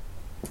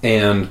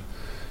 And,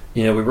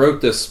 we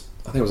wrote this,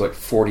 I think it was like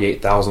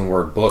 48,000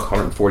 word book,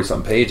 140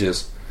 something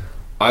pages.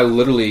 I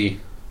literally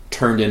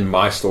turned in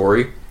my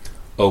story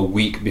a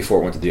week before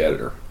it went to the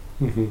editor.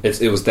 Mm-hmm.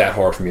 It was that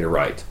hard for me to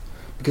write.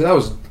 Because I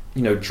was,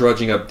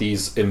 drudging up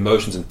these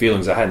emotions and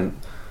feelings I hadn't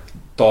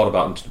thought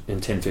about in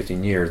 10,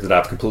 15 years that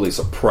I've completely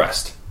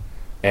suppressed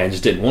and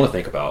just didn't want to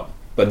think about.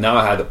 But now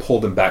I had to pull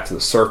them back to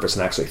the surface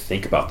and actually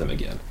think about them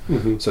again.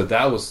 Mm-hmm. So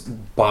that was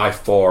by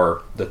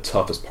far the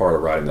toughest part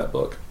of writing that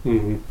book.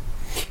 Mm-hmm.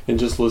 And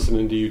just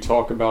listening to you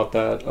talk about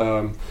that,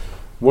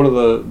 one of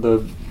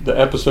the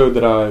episode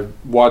that I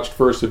watched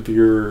first of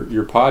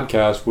your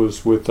podcast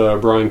was with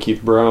Brian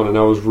Keith Brown, and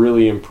I was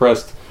really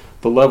impressed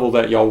the level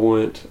that y'all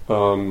went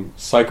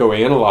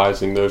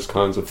psychoanalyzing those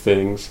kinds of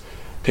things,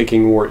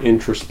 taking a more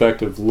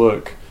introspective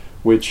look.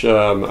 Which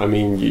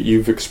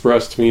you've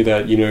expressed to me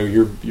that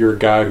you're a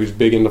guy who's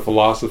big into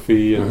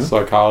philosophy and mm-hmm.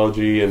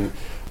 psychology and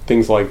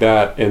things like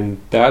that,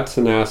 and that's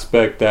an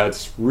aspect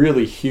that's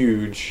really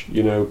huge.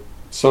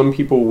 Some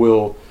people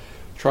will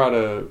try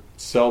to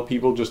sell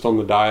people just on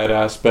the diet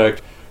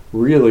aspect.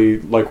 Really,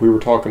 like we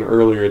were talking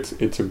earlier,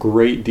 it's a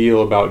great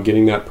deal about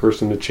getting that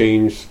person to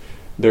change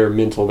their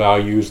mental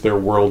values, their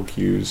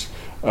worldviews.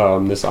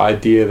 This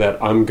idea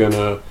that I'm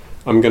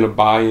gonna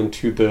buy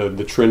into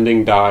the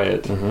trending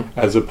diet mm-hmm.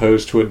 as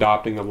opposed to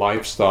adopting a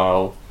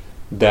lifestyle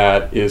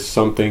that is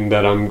something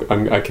that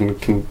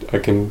I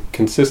can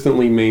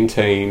consistently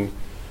maintain,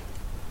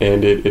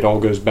 and it all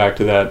goes back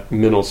to that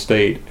mental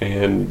state.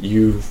 And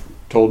you've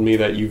told me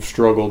that you've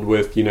struggled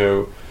with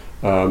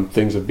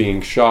things of being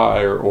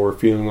shy or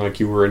feeling like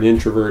you were an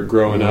introvert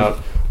growing mm-hmm.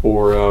 up,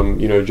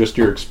 or just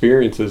your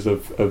experiences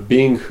of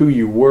being who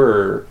you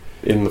were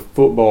in the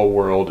football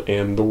world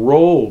and the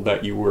role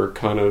that you were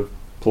kind of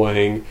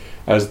playing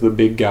as the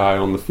big guy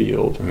on the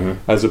field, mm-hmm.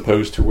 as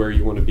opposed to where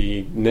you want to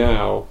be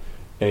now,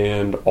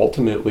 and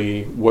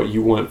ultimately what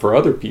you want for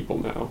other people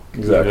now.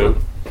 Exactly.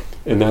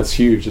 And that's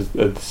huge.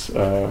 It's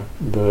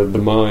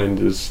the mind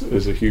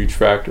is a huge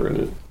factor in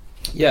it.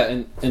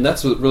 Yeah, and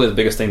that's really the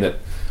biggest thing that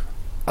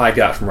I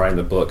got from writing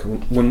the book.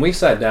 When we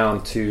sat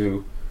down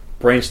to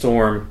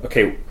brainstorm,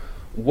 okay,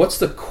 what's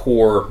the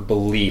core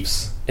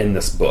beliefs in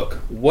this book?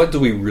 What do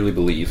we really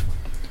believe?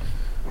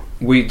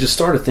 We just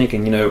started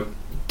thinking,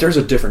 there's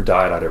a different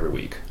diet out every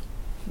week.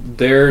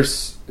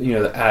 There's,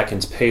 the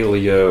Atkins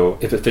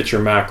Paleo, if it fits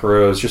your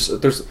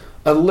macros, there's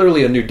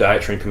literally a new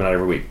diet train coming out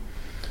every week.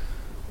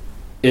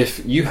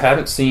 If you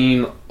haven't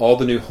seen all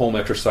the new home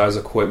exercise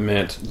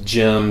equipment,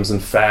 gyms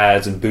and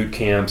fads and boot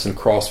camps and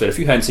CrossFit, if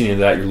you hadn't seen any of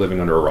that, you're living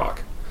under a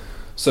rock.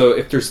 So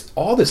if there's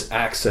all this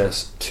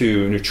access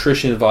to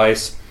nutrition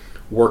advice,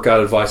 workout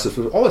advice, if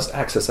there's all this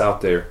access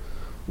out there,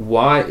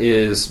 why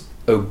is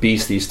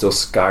obesity still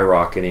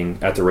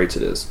skyrocketing at the rates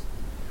it is?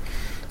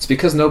 It's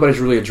because nobody's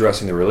really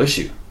addressing the real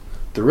issue.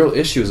 The real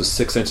issue is the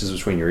 6 inches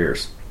between your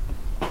ears.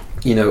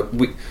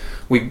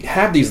 We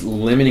have these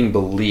limiting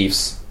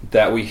beliefs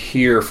that we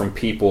hear from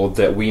people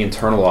that we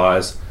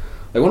internalize.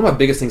 Like, one of my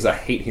biggest things I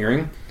hate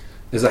hearing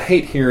is I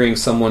hate hearing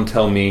someone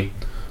tell me,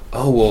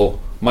 oh,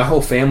 well, my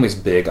whole family's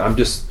big. I'm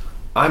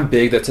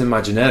big, that's in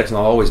my genetics, and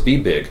I'll always be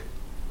big.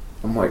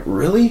 I'm like,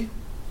 really?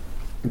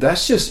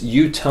 That's just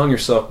you telling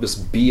yourself this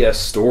BS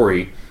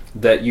story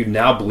that you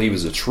now believe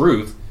is the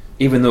truth,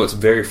 even though it's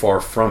very far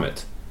from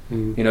it.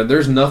 Mm-hmm.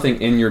 There's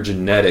nothing in your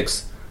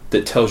genetics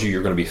that tells you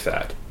you're going to be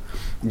fat.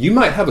 You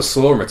might have a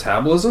slower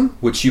metabolism,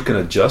 which you can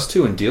adjust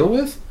to and deal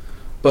with,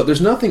 but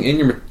there's nothing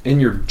in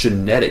your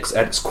genetics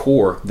at its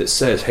core that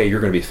says, hey, you're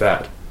going to be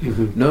fat.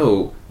 Mm-hmm.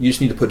 No, you just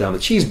need to put down the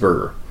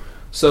cheeseburger.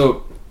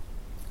 So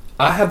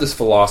I have this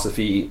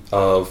philosophy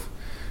of,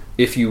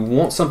 if you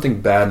want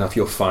something bad enough,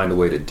 you'll find a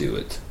way to do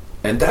it.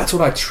 And that's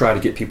what I try to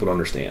get people to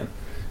understand,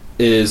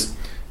 is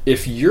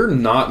if you're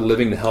not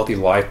living the healthy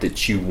life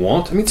that you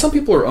want, some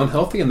people are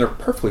unhealthy and they're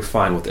perfectly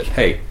fine with it.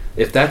 Hey,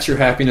 if that's your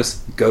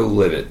happiness, go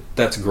live it.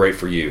 That's great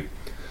for you.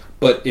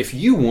 But if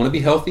you want to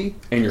be healthy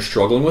and you're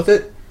struggling with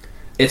it,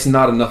 it's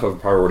not enough of a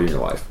priority in your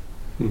life.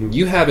 Mm-hmm.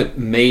 You haven't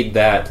made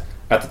that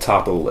at the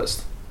top of the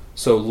list.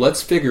 So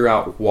let's figure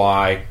out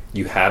why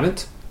you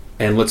haven't,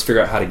 and let's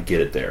figure out how to get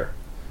it there.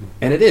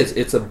 And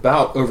it's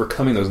about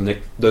overcoming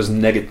those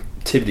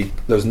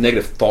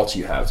negative thoughts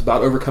you have. It's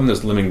about overcoming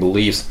those limiting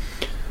beliefs,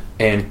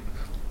 and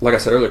like I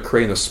said earlier,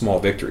 creating those small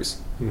victories.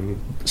 Mm-hmm.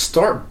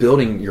 Start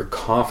building your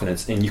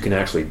confidence in you can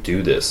actually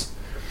do this.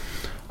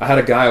 I had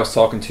a guy I was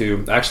talking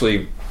to,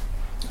 actually,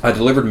 I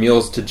delivered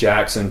meals to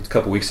Jackson a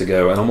couple weeks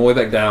ago, and on my way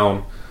back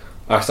down,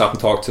 I stopped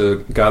and talked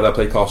to a guy that I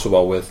played college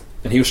football with,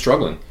 and he was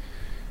struggling.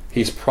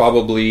 He's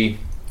probably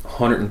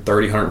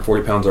 130,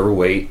 140 pounds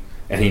overweight,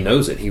 and he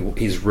knows it.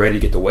 He's ready to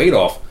get the weight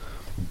off.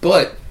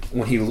 But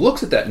when he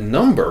looks at that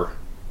number,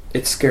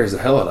 it scares the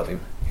hell out of him.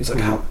 He's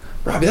like,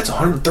 Robbie, that's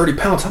 130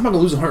 pounds. How am I going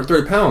to lose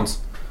 130 pounds?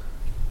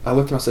 I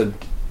looked at him, I said,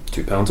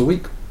 2 pounds a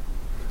week.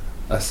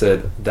 I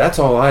said, that's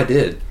all I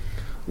did.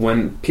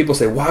 When people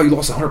say, wow, you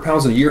lost 100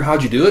 pounds in a year,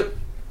 how'd you do it?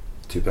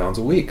 2 pounds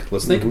a week.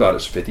 Let's think about it.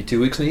 It's 52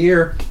 weeks in a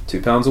year,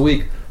 2 pounds a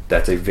week.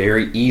 That's a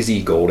very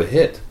easy goal to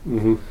hit.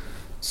 Mm-hmm.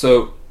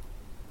 So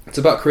it's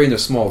about creating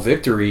those small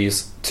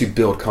victories to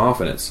build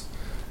confidence.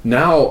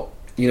 Now,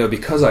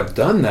 because I've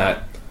done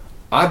that,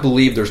 I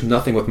believe there's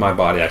nothing with my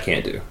body I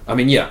can't do.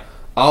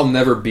 I'll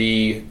never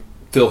be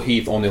Phil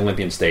Heath on the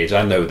Olympian stage.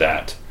 I know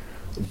that.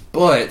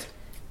 But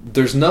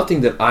there's nothing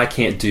that I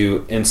can't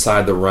do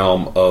inside the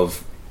realm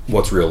of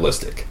what's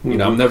realistic.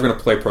 Mm-hmm. I'm never going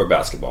to play pro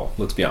basketball.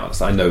 Let's be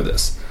honest. I know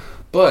this.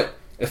 But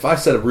if I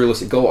set a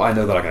realistic goal, I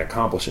know that I can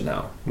accomplish it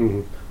now.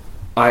 Mm-hmm.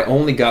 I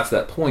only got to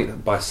that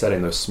point by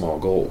setting those small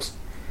goals.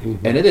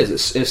 Mm-hmm. And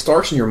it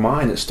starts in your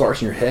mind. It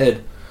starts in your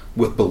head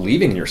with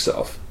believing in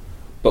yourself.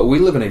 But we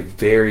live in a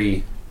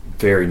very,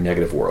 very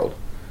negative world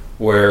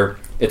where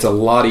it's a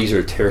lot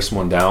easier to tear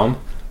someone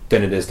down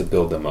than it is to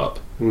build them up.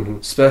 Mm-hmm.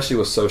 Especially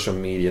with social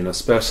media, and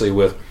especially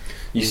with,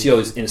 you see all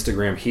these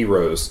Instagram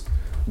heroes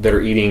that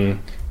are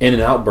eating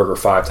In-N-Out Burger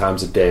 5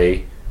 times a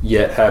day,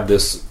 yet have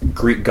this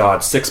Greek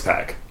god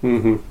six-pack.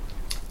 Mm-hmm.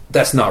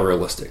 That's not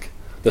realistic.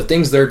 The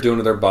things they're doing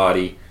to their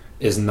body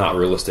is not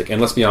realistic. And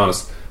let's be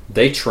honest,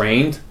 they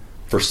trained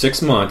for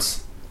 6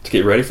 months to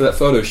get ready for that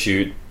photo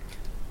shoot,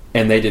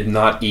 and they did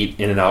not eat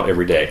In-N-Out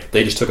every day.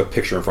 They just took a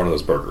picture in front of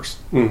those burgers.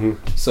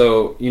 Mm-hmm.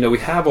 So, we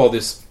have all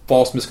these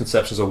false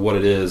misconceptions of what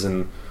it is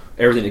and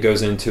everything that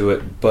goes into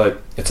it,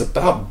 but it's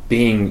about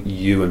being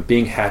you and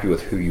being happy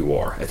with who you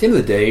are. At the end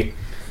of the day,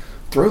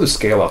 throw the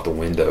scale out the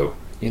window.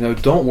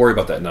 Don't worry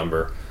about that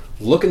number.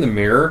 Look in the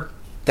mirror.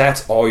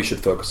 That's all you should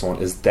focus on,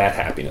 is that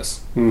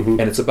happiness. Mm-hmm.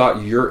 And it's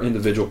about your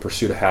individual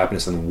pursuit of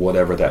happiness and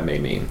whatever that may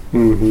mean.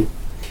 Mm-hmm.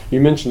 You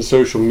mentioned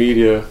social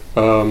media.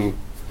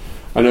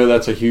 I know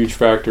that's a huge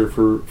factor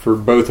for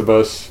both of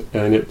us,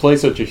 and it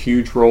plays such a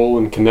huge role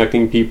in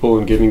connecting people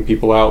and giving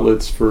people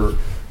outlets for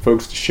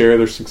folks to share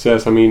their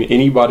success.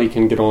 Anybody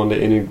can get onto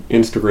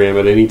Instagram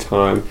at any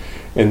time,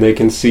 and they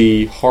can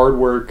see hard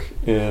work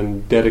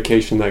and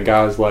dedication that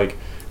guys like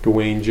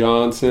Dwayne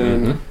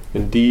Johnson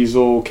and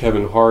Diesel,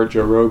 Kevin Hart,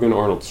 Joe Rogan,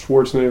 Arnold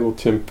Schwarzenegger,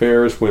 Tim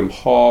Ferriss, Wim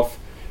Hof,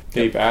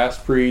 Dave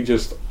Asprey,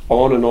 just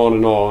on and on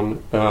and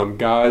on.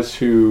 Guys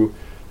who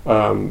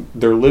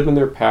they're living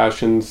their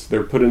passions,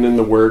 they're putting in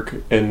the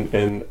work,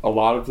 and a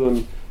lot of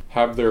them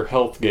have their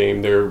health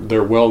game, their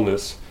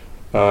wellness,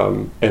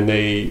 and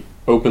they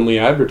openly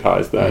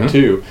advertise that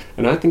too.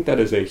 And I think that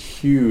is a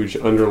huge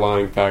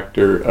underlying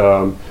factor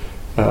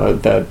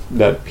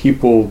that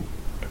people,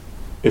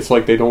 it's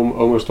like they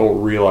almost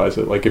don't realize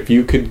it. Like if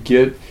you could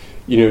get,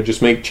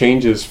 just make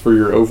changes for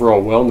your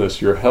overall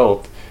wellness, your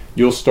health,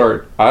 you'll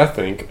start, I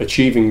think,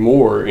 achieving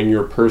more in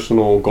your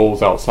personal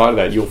goals outside of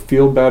that. You'll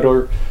feel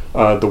better.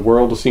 The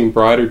world will seem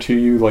brighter to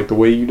you, like the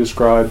way you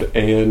described,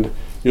 and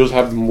you'll just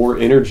have more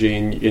energy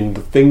in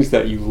the things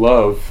that you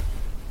love.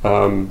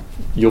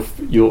 You'll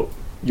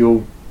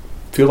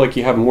feel like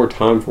you have more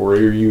time for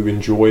it, or you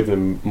enjoy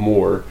them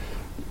more.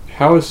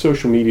 How has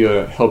social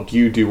media helped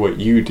you do what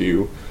you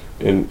do,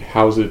 and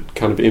how's it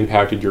kind of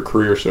impacted your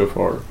career so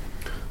far?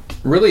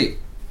 Really,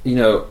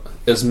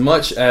 as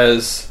much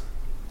as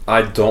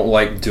I don't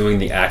like doing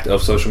the act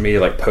of social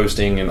media, like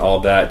posting and all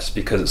that, just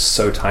because it's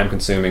so time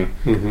consuming,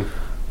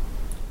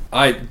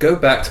 I go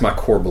back to my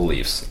core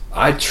beliefs.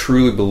 I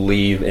truly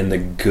believe in the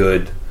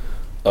good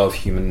of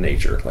human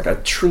nature. Like, I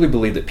truly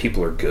believe that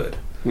people are good.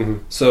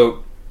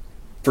 So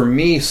for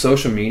me,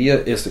 social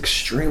media is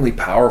extremely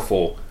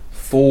powerful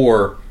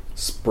for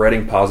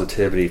spreading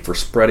positivity, for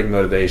spreading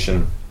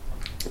motivation.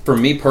 For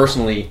me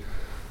personally,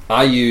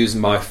 I use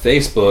my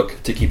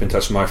Facebook to keep in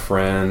touch with my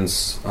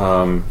friends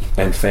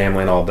and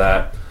family and all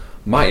that.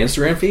 My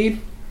Instagram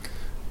feed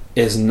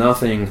is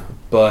nothing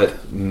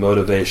but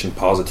motivation,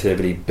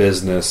 positivity,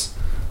 business.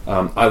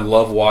 I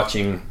love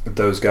watching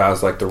those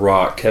guys like The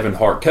Rock, Kevin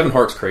Hart. Kevin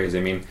Hart's crazy.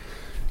 I mean,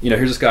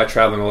 here's this guy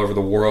traveling all over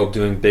the world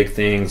doing big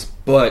things,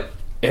 but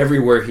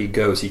everywhere he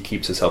goes, he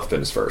keeps his health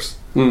fitness first.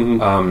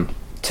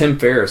 Tim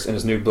Ferriss, in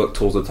his new book,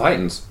 Tools of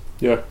Titans,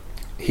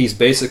 he's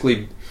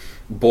basically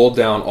boiled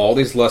down all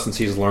these lessons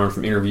he's learned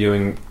from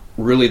interviewing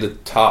really the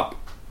top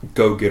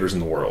go-getters in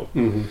the world.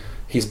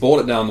 He's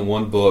boiled it down to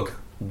one book.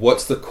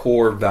 What's the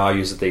core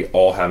values that they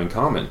all have in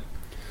common?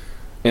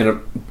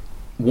 And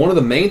one of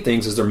the main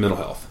things is their mental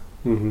health.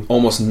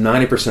 Almost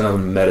 90% of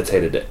them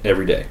meditate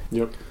every day.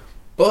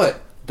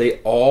 But they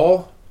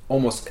all,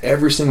 almost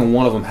every single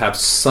one of them, have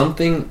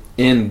something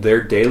in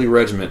their daily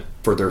regimen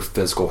for their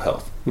physical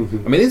health. I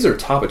mean, these are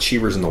top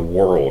achievers in the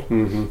world.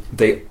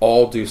 They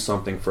all do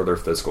something for their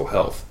physical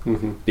health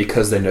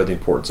because they know the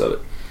importance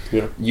of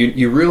it.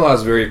 You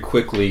realize very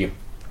quickly,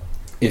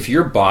 if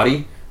your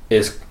body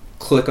is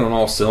clicking on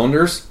all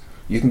cylinders,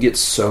 you can get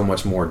so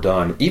much more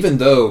done. Even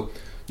though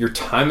your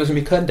time is going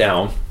to be cut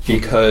down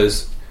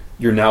because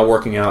you're now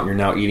working out and you're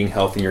now eating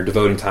healthy and you're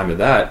devoting time to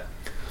that,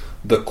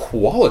 the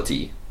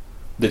quality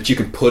that you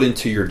can put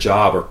into your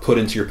job or put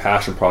into your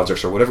passion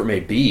projects or whatever it may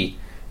be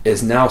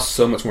is now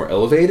so much more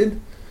elevated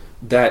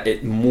that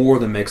it more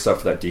than makes up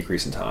for that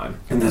decrease in time.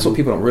 And that's what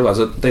people don't realize.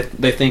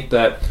 They think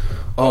that,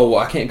 oh, well,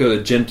 I can't go to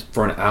the gym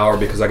for an hour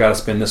because I got to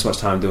spend this much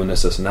time doing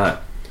this, this, and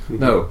that.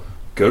 No,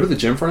 go to the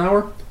gym for an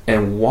hour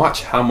and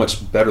watch how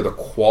much better the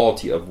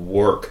quality of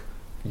work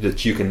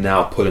that you can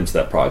now put into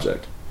that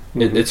project.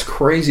 It's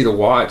crazy to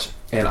watch,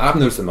 and I've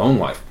noticed in my own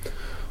life.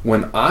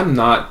 When I'm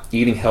not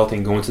eating healthy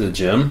and going to the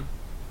gym,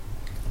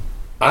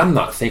 I'm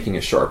not thinking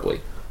as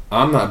sharply.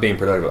 I'm not being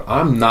productive.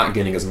 I'm not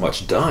getting as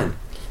much done.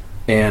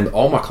 And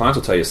all my clients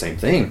will tell you the same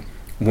thing.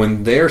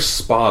 When they're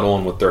spot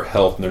on with their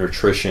health and their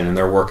nutrition and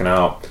they're working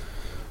out,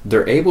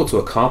 they're able to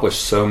accomplish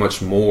so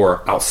much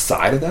more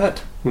outside of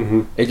that.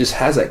 It just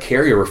has that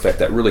carryover effect,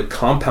 that really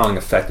compounding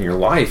effect in your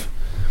life.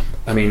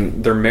 I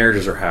mean, their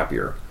marriages are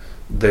happier.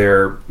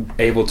 They're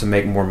able to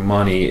make more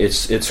money.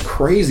 It's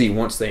crazy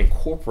once they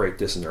incorporate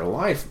this in their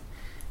life.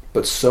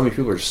 But so many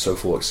people are just so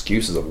full of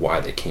excuses of why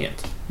they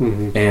can't.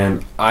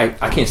 And I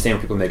can't stand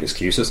when people make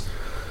excuses.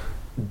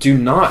 Do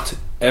not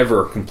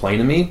ever complain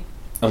to me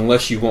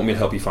unless you want me to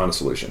help you find a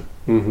solution.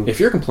 If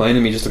you're complaining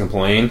to me just to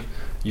complain,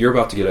 you're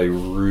about to get a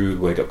rude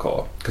wake-up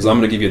call, because I'm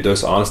going to give you a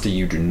dose of honesty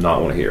you do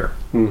not want to hear.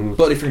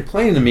 But if you're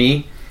complaining to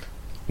me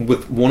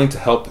with wanting to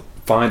help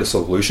find a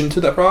solution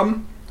to that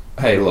problem,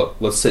 hey, look,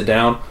 let's sit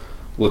down,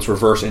 let's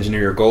reverse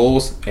engineer your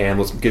goals, and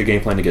let's get a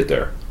game plan to get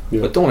there.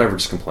 But don't ever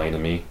just complain to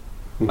me.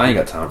 I ain't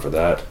got time for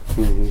that.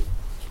 And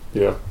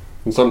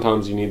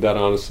sometimes you need that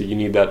honesty, you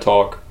need that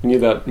talk, you need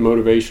that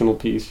motivational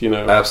piece,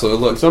 Absolutely.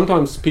 Look, and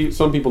sometimes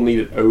some people need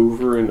it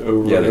over and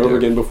over and over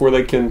again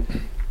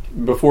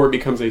before it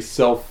becomes a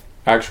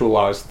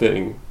self-actualized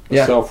thing, a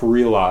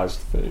self-realized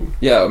thing.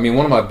 I mean,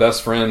 one of my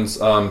best friends,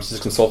 she's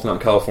a consultant out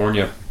in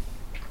California.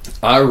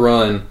 I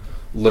run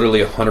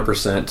literally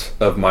 100%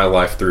 of my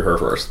life through her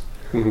first.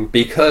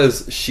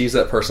 Because she's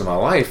that person in my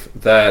life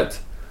that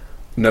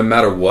no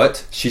matter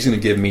what, she's going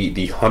to give me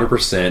the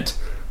 100%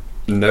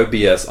 no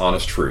BS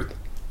honest truth.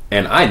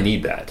 And I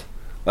need that.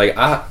 Like,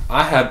 I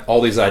have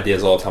all these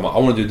ideas all the time. I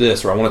want to do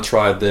this, or I want to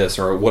try this,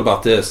 or what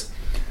about this?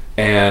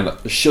 And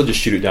she'll just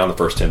shoot it down the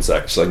first 10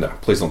 seconds. She's like, no,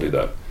 please don't do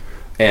that.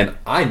 And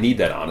I need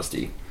that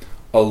honesty.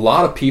 A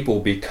lot of people,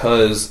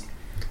 because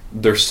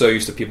they're so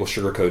used to people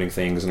sugarcoating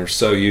things, and they're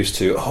so used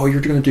to, oh,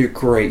 you're going to do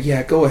great.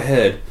 Yeah, go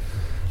ahead.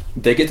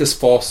 They get this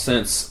false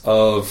sense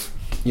of,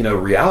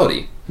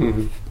 reality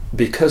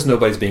because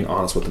nobody's being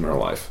honest with them in their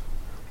life.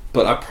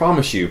 But I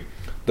promise you,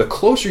 the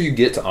closer you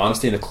get to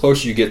honesty and the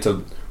closer you get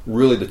to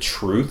really the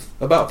truth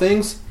about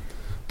things,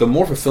 the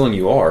more fulfilling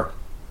you are,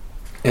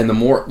 and the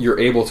more you're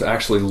able to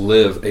actually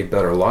live a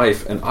better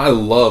life. And I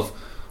love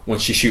when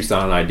she shoots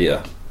down an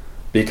idea,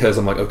 because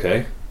I'm like,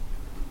 okay,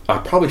 I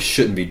probably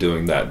shouldn't be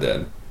doing that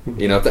then.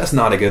 You know, if that's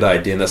not a good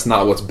idea and that's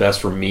not what's best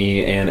for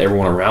me and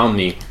everyone around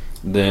me,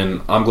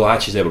 then I'm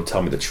glad she's able to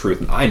tell me the truth,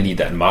 and I need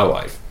that in my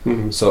life.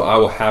 So I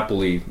will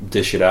happily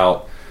dish it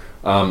out.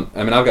 I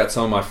mean, I've got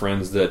some of my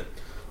friends that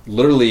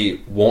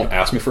literally won't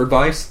ask me for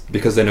advice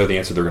because they know the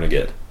answer they're going to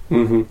get.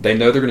 They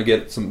know they're going to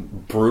get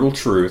some brutal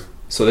truth,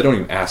 so they don't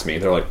even ask me.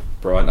 They're like,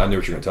 bro, I knew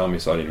what you were going to tell me,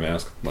 so I didn't even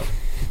ask. I'm like,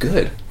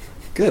 good.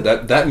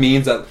 That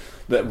means that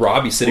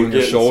Robby sitting on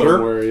your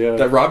shoulder,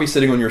 that Robby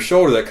sitting on your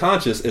shoulder, that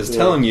conscious, is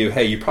telling you,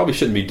 hey, you probably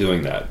shouldn't be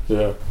doing that.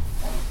 Yeah.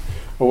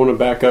 I want to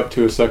back up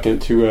to a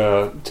second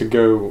to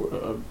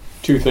go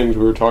two things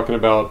we were talking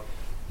about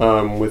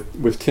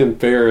with Tim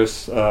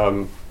Ferriss.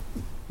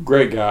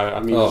 Great guy. I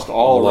mean, just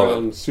all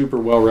around super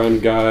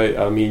well-rounded guy.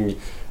 I mean,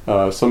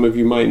 some of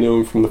you might know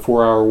him from the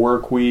 4-Hour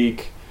Work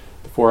Week,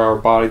 the 4-Hour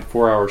Body, the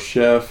 4-Hour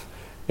Chef,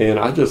 and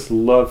I just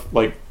love,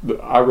 like,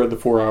 I read the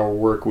 4-Hour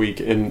Work Week,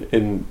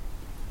 and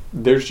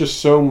there's just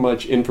so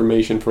much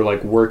information for,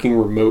 like, working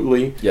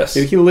remotely. Yes.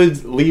 He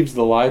leaves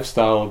the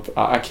lifestyle of,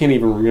 I can't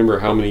even remember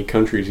how many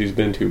countries he's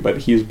been to, but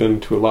he's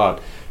been to a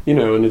lot. You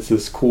know, and it's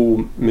this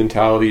cool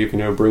mentality of, you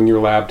know, bring your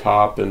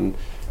laptop and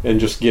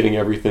just getting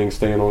everything,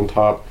 staying on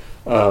top.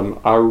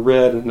 I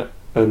read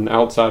an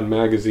Outside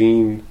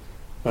Magazine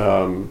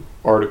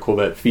article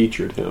that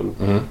featured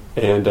him,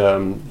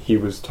 and he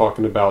was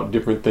talking about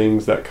different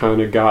things that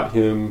kind of got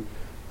him,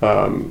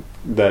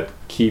 that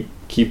keep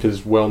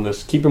his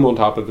wellness, keep him on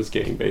top of his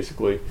game,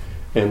 basically.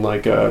 And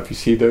like if you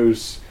see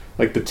those,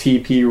 like the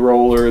TP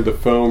roller, the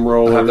foam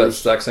roller, I have that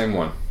exact same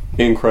one.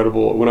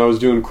 Incredible. When I was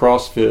doing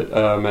CrossFit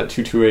at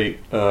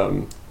 228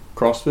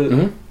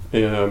 CrossFit,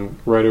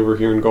 right over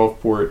here in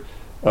Gulfport,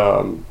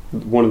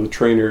 one of the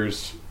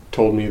trainers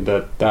told me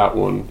that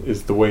one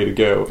is the way to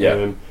go. Yeah.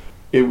 And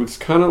it was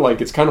kind of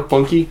like, it's kind of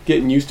funky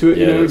getting used to it.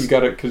 Yeah, you know, you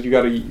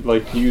gotta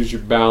like use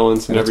your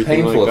balance and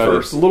everything like that.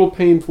 First. It's a little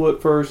painful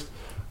at first.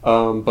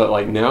 But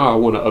like now I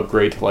want to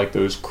upgrade to like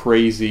those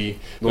crazy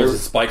those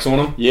spikes on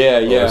them.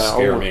 Yeah.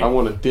 Me. I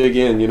want to dig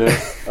in, you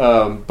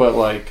know. But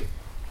like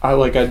I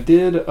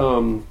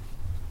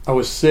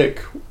was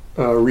sick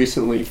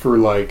recently for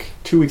like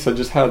 2 weeks.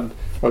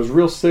 I was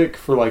real sick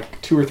for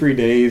like 2 or 3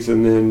 days,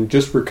 and then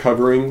just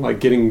recovering, like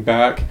getting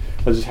back.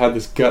 I just had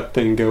this gut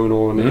thing going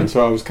on, and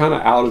so I was kind of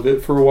out of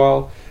it for a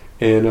while.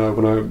 And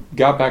when I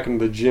got back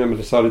into the gym, I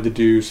decided to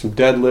do some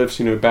deadlifts,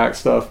 you know, back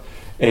stuff.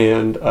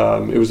 And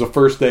it was the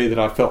first day that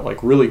I felt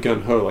like really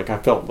gung-ho. Like I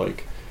felt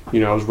like, you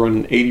know, I was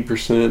running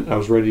 80%. I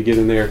was ready to get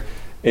in there.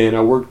 And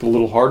I worked a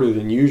little harder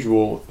than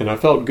usual. And I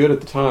felt good at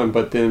the time.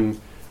 But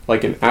then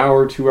like an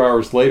hour, 2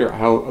 hours later,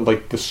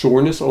 like the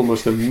soreness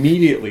almost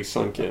immediately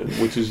sunk in.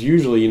 Which is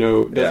usually, you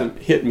know, doesn't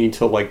hit me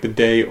till like the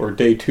day or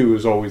day two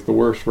is always the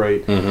worst,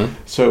 right?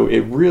 So it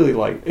really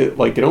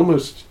it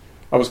almost,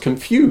 I was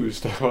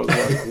confused. I was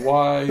like,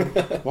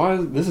 why,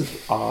 this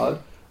is odd.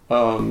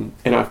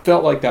 And I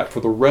felt like that for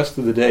the rest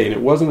of the day. And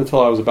it wasn't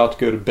until I was about to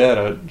go to bed,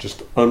 I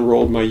just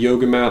unrolled my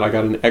yoga mat. I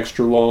got an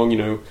extra long, you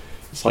know,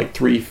 it's like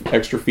 3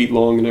 extra feet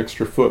long, an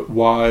extra foot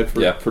wide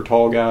for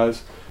tall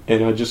guys.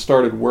 And I just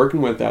started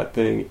working with that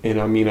thing. And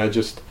I mean, I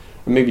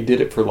maybe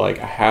did it for like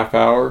a half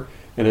hour,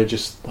 and I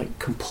just like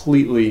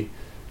completely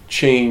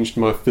changed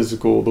my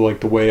physical,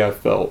 the way I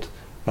felt,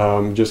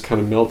 just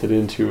kind of melted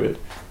into it.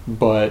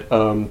 But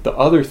the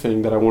other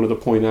thing that I wanted to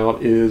point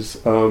out is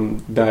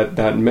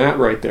that mat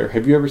right there.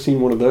 Have you ever seen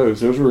one of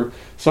those? Those were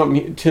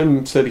something.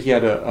 Tim said he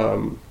had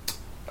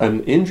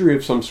an injury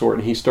of some sort,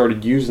 and he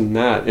started using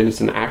that. And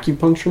it's an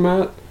acupuncture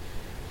mat.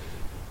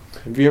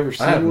 Have you ever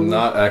seen? I have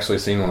not actually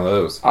seen one of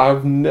those.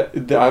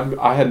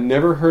 I had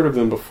never heard of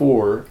them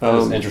before.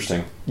 That's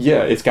interesting.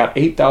 Yeah, it's got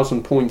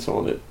 8,000 points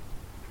on it.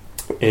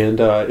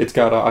 And I've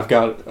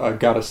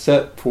got a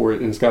set for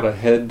it, and it's got a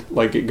head,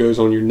 like it goes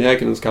on your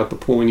neck, and it's got the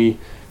pointy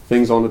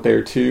things on it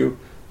there too.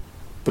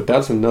 But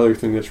that's another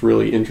thing that's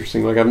really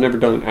interesting. Like I've never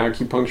done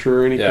acupuncture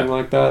or anything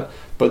like that,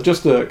 but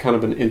just a kind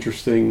of an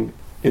interesting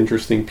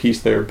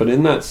piece there. But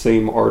in that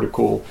same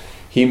article,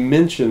 he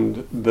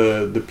mentioned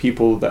the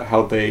people that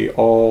how they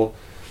all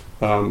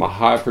a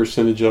high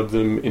percentage of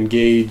them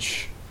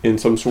engage in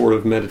some sort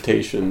of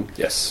meditation.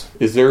 Yes.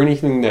 Is there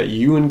anything that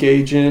you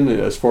engage in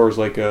as far as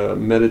like a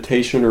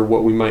meditation or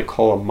what we might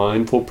call a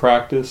mindful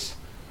practice?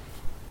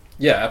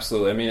 Yeah,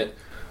 absolutely. I mean,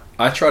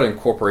 I try to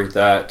incorporate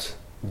that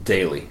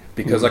daily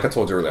because, like I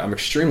told you earlier, I'm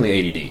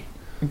extremely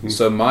ADD.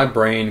 So my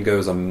brain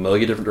goes a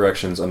million different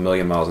directions, a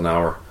million miles an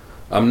hour.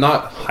 I'm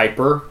not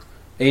hyper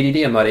ADD,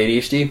 I'm not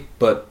ADHD,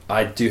 but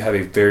I do have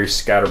a very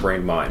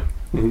scatterbrained mind.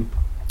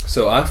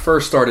 So I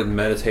first started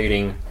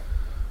meditating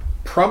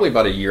probably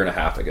about 1.5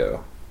 years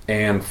ago.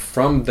 And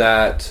from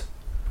that,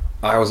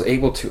 I was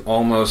able to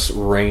almost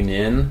rein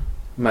in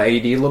my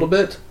ADD a little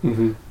bit.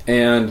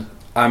 And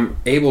I'm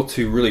able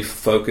to really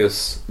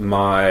focus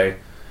my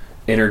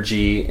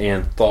energy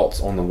and thoughts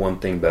on the one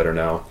thing better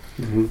now.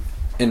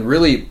 And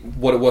really,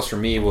 what it was for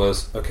me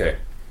was, okay,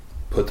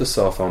 put the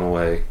cell phone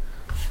away,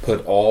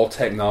 put all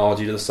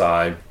technology to the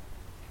side,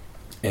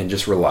 and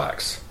just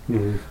relax.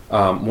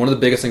 Mm-hmm. One of the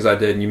biggest things I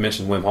did, and you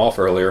mentioned Wim Hof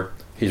earlier,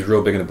 he's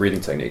real big into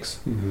breathing techniques.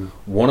 Mm-hmm.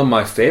 One of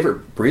my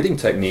favorite breathing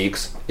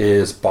techniques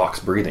is box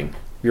breathing.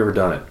 Have you ever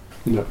done it?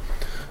 No.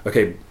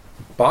 Okay,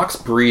 box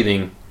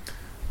breathing,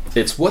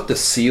 it's what the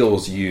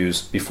SEALs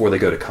use before they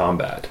go to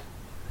combat.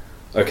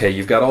 Okay,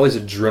 you've got all these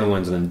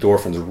adrenalines and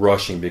endorphins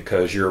rushing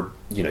because you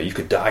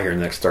could die here in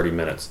the next 30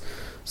 minutes.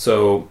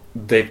 So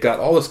they've got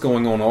all this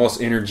going on, all this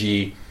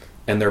energy,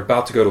 and they're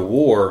about to go to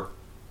war.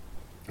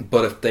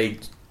 But if they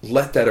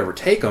let that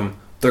overtake them,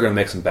 they're going to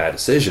make some bad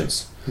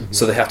decisions. Mm-hmm.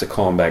 So they have to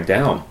calm back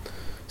down.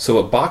 So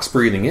what box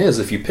breathing is,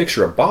 if you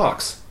picture a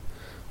box,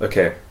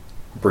 okay,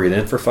 breathe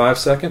in for 5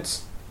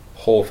 seconds,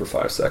 hold for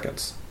 5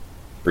 seconds.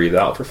 Breathe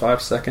out for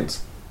 5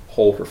 seconds,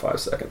 hold for 5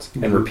 seconds,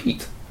 mm-hmm. and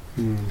repeat.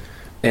 Mm-hmm.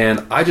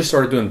 And I just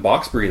started doing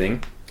box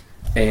breathing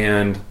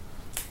and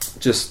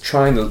just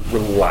trying to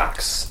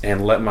relax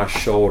and let my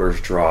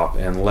shoulders drop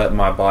and let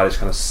my body just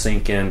kind of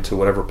sink into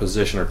whatever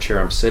position or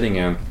chair I'm sitting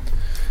in.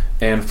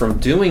 And from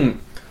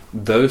doing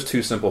those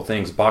two simple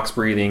things, box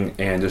breathing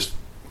and just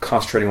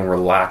concentrating on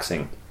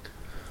relaxing,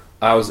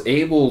 I was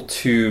able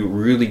to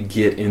really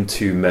get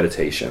into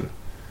meditation.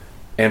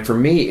 And for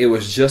me, it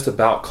was just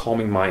about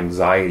calming my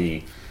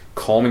anxiety,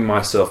 calming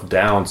myself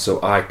down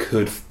so I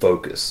could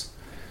focus.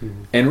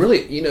 Mm-hmm. And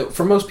really,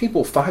 for most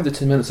people, 5 to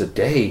 10 minutes a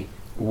day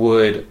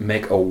would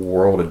make a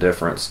world of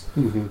difference.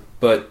 Mm-hmm.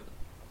 But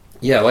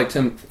yeah, like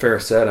Tim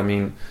Ferriss said, I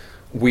mean,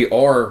 we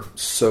are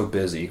so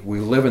busy. We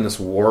live in this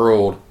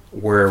world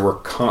where we're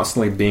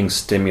constantly being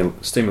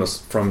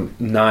stimulus from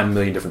 9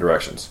 million different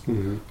directions.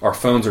 Mm-hmm. Our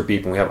phones are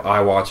beeping. We have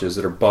iWatches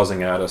that are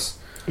buzzing at us.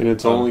 And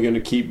it's only going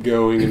to keep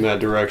going in that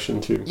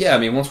direction too. Yeah, I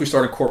mean, once we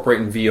start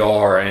incorporating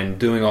VR and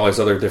doing all these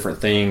other different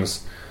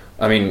things,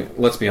 I mean,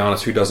 let's be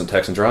honest, who doesn't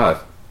text and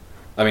drive?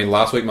 I mean,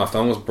 last week my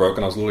phone was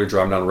broken. I was literally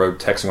driving down the road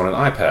texting on an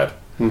iPad.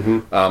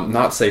 Mm-hmm.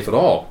 Not safe at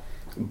all.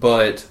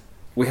 But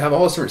we have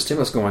all this different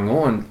stimulus going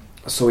on,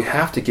 so we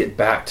have to get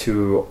back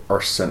to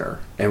our center.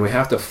 And we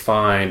have to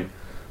find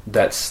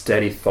that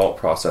steady thought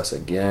process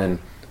again.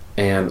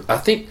 And I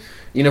think,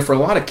 for a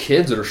lot of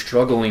kids that are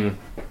struggling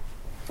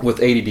with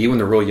ADD when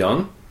they're real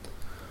young,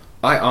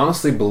 I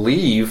honestly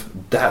believe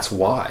that's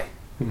why.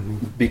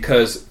 Mm-hmm.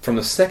 Because from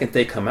the second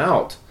they come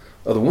out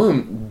of the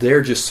womb,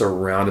 they're just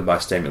surrounded by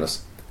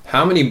stimulus.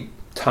 How many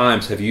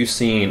times have you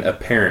seen a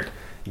parent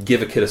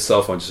give a kid a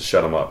cell phone just to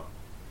shut them up,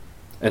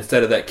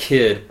 instead of that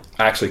kid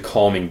actually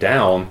calming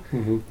down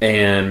mm-hmm.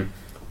 and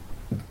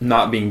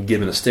not being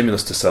given a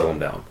stimulus to settle them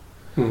down?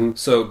 Mm-hmm.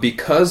 So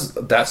because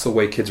that's the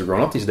way kids are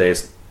growing up these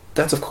days,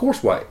 that's of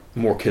course why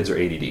more kids are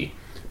ADD.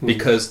 Mm-hmm.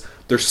 Because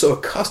they're so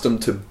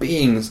accustomed to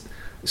being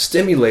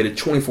stimulated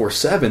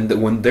 24/7 that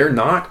when they're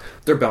not,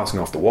 they're bouncing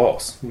off the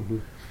walls. Mm-hmm.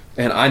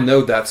 And I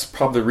know that's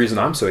probably the reason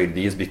I'm so ADD,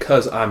 is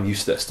because I'm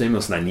used to that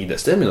stimulus and I need that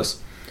stimulus.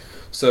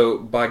 So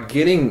by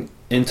getting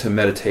into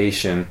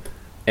meditation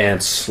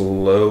and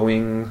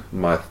slowing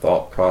my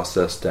thought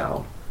process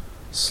down,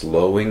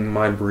 slowing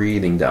my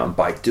breathing down,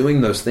 by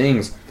doing those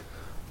things,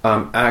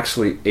 I'm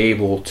actually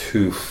able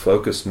to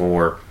focus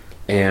more.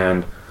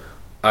 And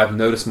I've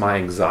noticed my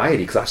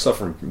anxiety, because I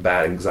suffer from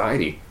bad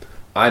anxiety,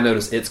 I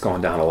notice it's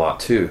gone down a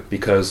lot too,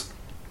 because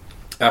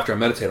after I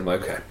meditate, I'm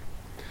like, okay,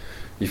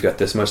 you've got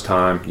this much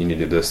time, you need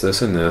to do this,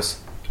 this, and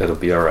this, it'll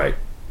be all right.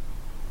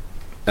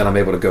 And I'm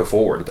able to go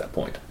forward at that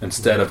point.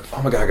 Instead of,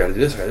 oh my God, I got to do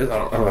this, I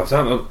don't have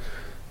time.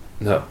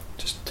 No,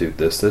 just do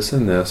this, this,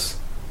 and this,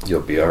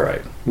 you'll be all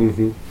right.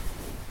 Mm-hmm.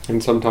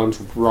 And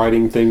sometimes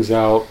writing things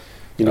out,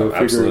 figuring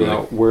absolutely.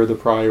 out where the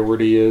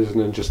priority is,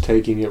 and then just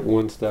taking it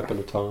one step at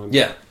a time.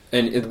 Yeah,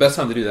 and the best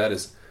time to do that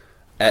is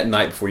at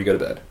night before you go to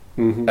bed.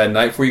 Mm-hmm. At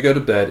night before you go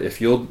to bed,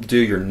 if you'll do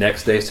your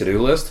next day's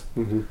to-do list,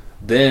 mm-hmm.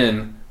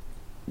 then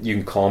you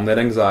can calm that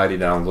anxiety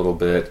down a little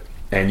bit,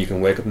 and you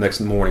can wake up the next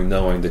morning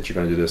knowing that you're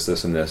going to do this,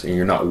 this, and this, and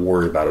you're not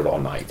worried about it all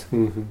night.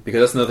 Mm-hmm.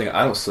 Because that's another thing,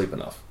 I don't sleep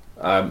enough.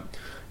 I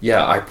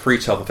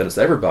preach health and fitness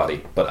to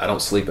everybody, but I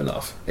don't sleep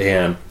enough.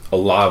 And a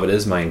lot of it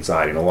is my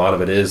anxiety, and a lot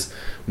of it is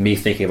me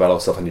thinking about all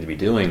the stuff I need to be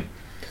doing.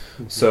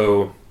 Mm-hmm.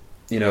 So,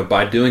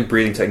 by doing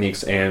breathing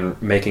techniques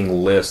and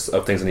making lists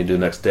of things I need to do the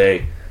next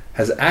day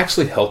has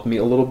actually helped me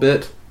a little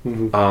bit.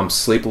 Mm-hmm.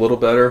 Sleep a little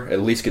better,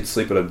 at least get to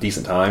sleep at a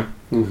decent time.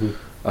 Mm-hmm.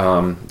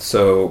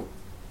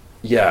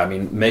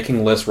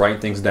 Making lists,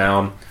 writing things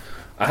down.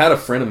 I had a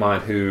friend of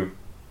mine who,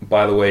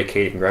 by the way,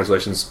 Katie,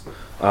 congratulations.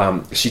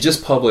 She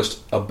just published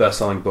a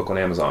best-selling book on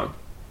Amazon.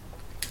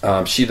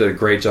 She did a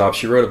great job.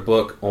 She wrote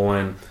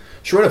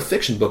a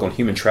fiction book on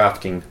human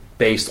trafficking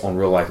based on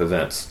real-life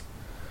events.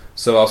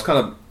 So I was kind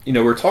of, we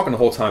were talking the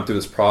whole time through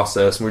this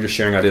process, and we were just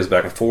sharing ideas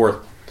back and forth.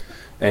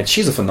 And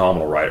she's a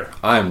phenomenal writer.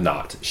 I am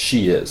not.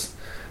 She is.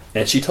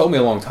 And she told me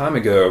a long time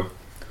ago,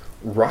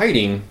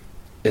 writing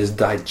is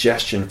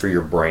digestion for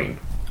your brain.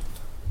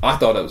 I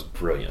thought that was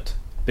brilliant,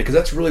 because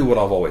that's really what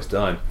I've always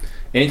done.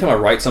 Anytime I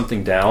write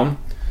something down,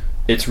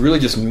 it's really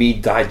just me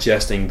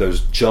digesting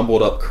those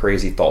jumbled up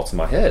crazy thoughts in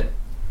my head.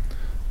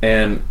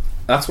 And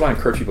that's what I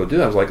encourage people to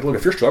do. I was like, look,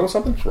 if you're struggling with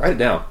something, write it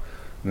down.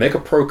 Make a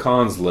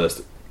pro-cons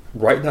list.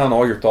 write down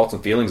all your thoughts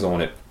and feelings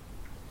on it.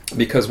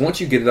 Because once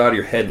you get it out of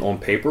your head on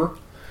paper,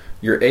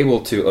 you're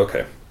able to,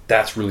 okay,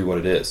 that's really what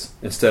it is,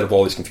 instead of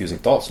all these confusing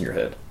thoughts in your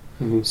head.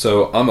 Mm-hmm.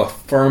 So I'm a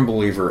firm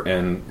believer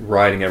in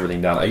writing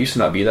everything down. I used to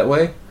not be that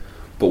way,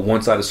 but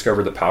once I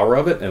discovered the power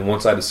of it, and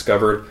once I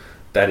discovered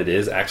that it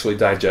is actually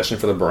digestion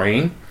for the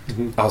brain,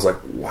 mm-hmm. I was like,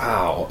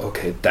 wow,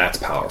 okay, that's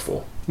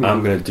powerful. Mm-hmm.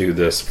 I'm going to do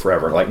this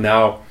forever. Like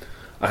now,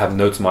 I have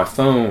notes on my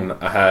phone,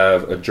 I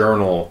have a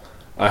journal,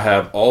 I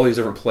have all these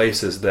different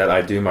places that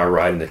I do my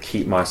writing to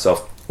keep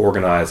myself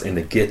organized and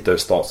to get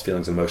those thoughts,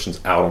 feelings, emotions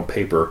out on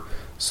paper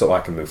so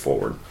I can move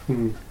forward.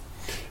 Mm-hmm.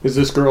 Is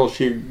this girl, is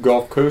she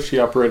Gulf Coast? She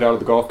operate out of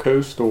the Gulf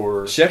Coast,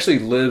 or? She actually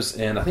lives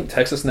in, I think,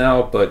 Texas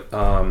now, but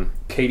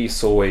Katie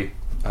Soy,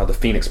 the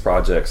Phoenix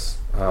Projects,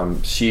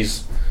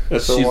 she's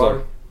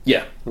SOR?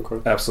 Yeah,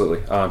 okay,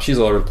 absolutely. She's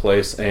all over the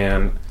place,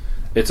 and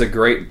it's a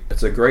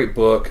great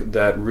book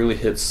that really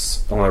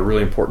hits on a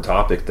really important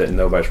topic that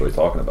nobody's really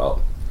talking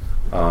about.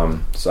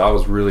 So I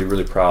was really,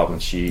 really proud when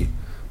she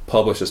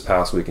published this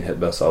past week and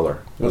hit bestseller.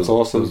 That's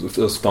awesome. It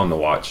was fun to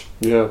watch.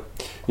 Yeah,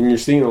 and you're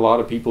seeing a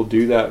lot of people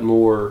do that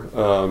more,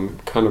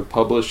 kind of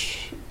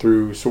publish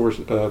through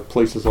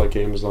places like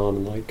Amazon,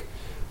 and like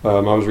I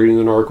was reading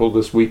an article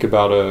this week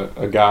about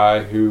a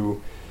guy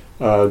who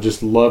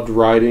just loved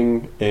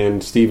writing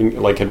and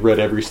had read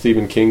every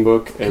Stephen King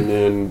book, and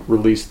then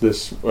released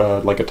this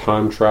like a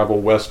time travel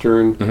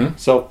western, mm-hmm.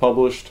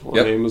 self-published on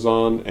Yep.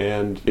 Amazon,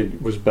 and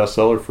it was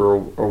bestseller for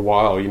a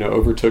while.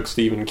 Overtook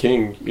Stephen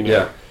King.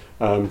 Yeah.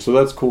 So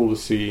that's cool to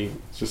see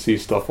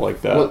stuff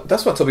like that. Well,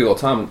 that's what I tell people all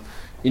the time.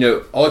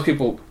 All these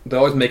people, they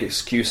always make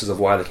excuses of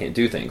why they can't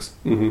do things.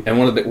 Mm-hmm. And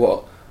one of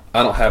the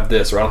I don't have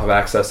this, or I don't have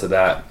access to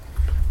that.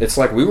 It's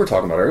like we were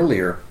talking about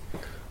earlier,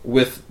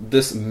 with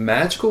this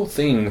magical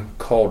thing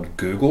called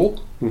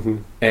Google, mm-hmm.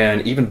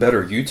 and even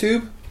better,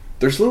 YouTube.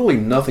 There's literally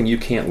nothing you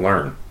can't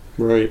learn.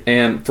 Right.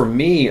 And for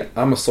me,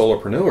 I'm a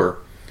solopreneur,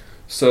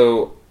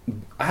 so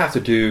I have to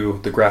do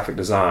the graphic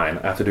design,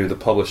 I have to do the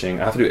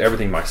publishing, I have to do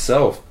everything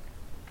myself.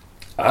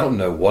 I don't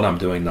know what I'm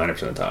doing 90%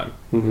 of the time,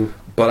 mm-hmm.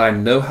 but I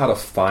know how to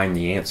find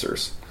the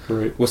answers.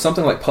 Right. With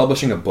something like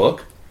publishing a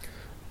book,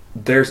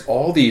 there's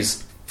all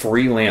these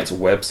freelance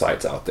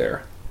websites out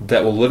there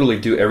that will literally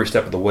do every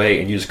step of the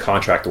way, and use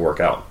contract to work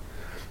out.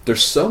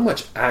 There's so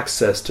much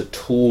access to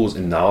tools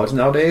and knowledge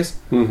nowadays,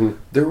 mm-hmm.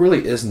 there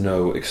really is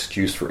no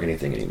excuse for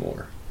anything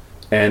anymore.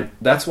 And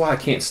that's why I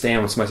can't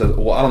stand when somebody says,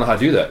 well, I don't know how to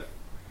do that.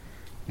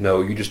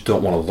 No, you just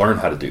don't want to learn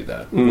how to do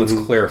that. Mm-hmm. Let's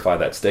clarify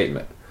that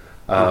statement.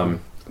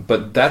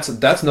 But that's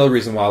another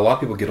reason why a lot of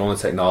people get on the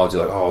technology,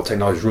 like, oh,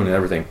 technology's ruining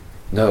everything.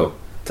 No,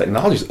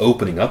 technology's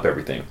opening up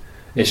everything.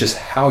 It's just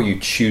how you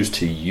choose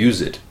to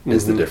use it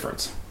is mm-hmm. the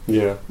difference.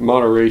 Yeah,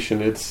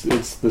 moderation. It's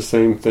the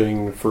same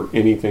thing for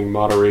anything.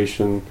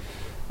 Moderation.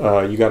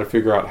 You got to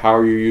figure out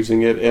how you're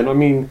using it, and I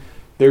mean,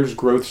 there's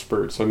growth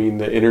spurts. I mean,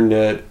 the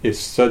internet is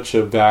such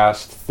a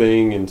vast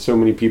thing, and so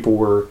many people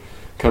were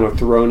kind of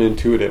thrown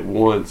into it at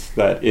once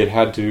that it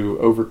had to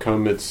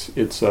overcome its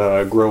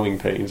growing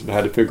pains. It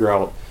had to figure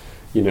out,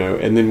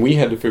 and then we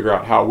had to figure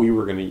out how we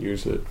were going to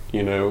use it.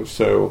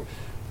 So.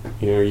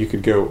 You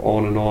could go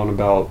on and on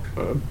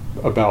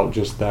about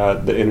just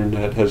that. The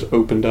internet has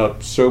opened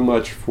up so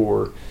much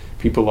for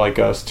people like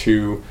us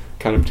to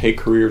kind of take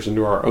careers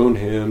into our own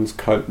hands,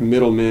 cut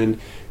middlemen.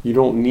 You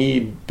don't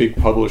need big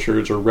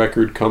publishers or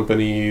record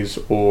companies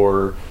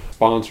or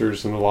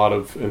sponsors in a lot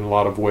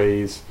of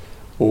ways,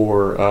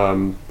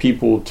 or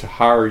people to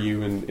hire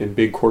you in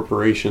big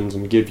corporations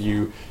and give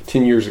you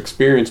 10 years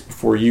experience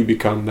before you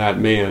become that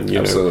man.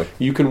 Absolutely.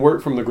 You can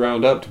work from the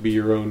ground up to be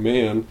your own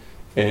man,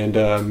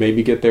 and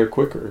maybe get there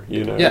quicker,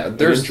 Yeah,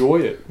 and enjoy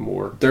it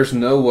more. There's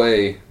no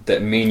way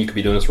that me and you could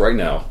be doing this right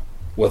now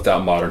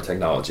without modern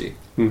technology.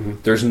 Mm-hmm.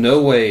 There's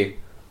no way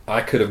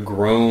I could have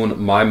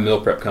grown my meal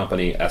prep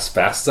company as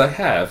fast as I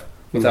have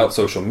without mm-hmm.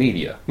 social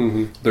media.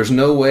 Mm-hmm. There's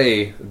no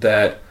way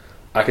that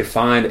I could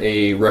find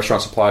a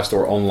restaurant supply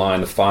store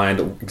online to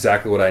find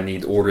exactly what I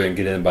need to order and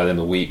get in by the end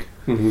of the week.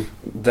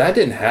 Mm-hmm. That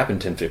didn't happen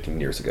 10,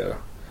 15 years ago.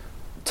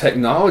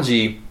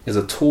 Technology is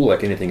a tool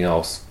like anything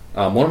else.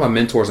 One of my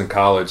mentors in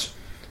college,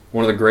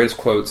 one of the greatest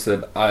quotes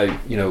that I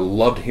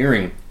loved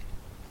hearing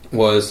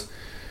was,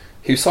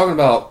 he was talking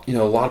about, a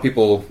lot of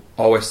people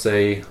always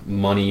say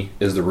money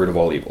is the root of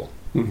all evil.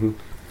 Mm-hmm.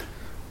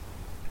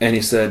 And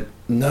he said,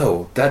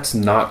 no, that's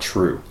not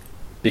true.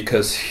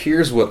 Because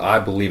here's what I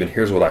believe and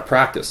here's what I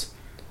practice.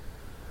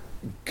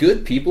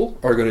 Good people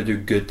are going to do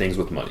good things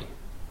with money.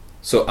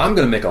 So I'm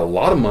going to make a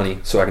lot of money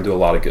so I can do a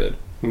lot of good.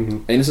 Mm-hmm.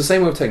 And it's the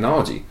same way with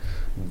technology.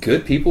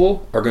 Good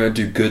people are going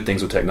to do good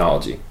things with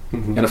technology.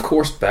 Mm-hmm. And of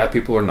course, bad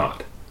people are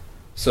not.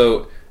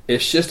 So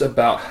it's just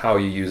about how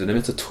you use it. And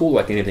it's a tool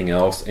like anything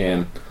else.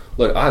 And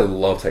look, I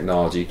love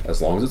technology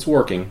as long as it's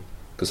working,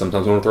 because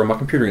sometimes I want to throw my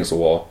computer against the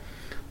wall.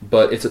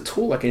 But it's a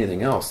tool like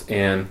anything else.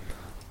 And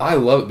I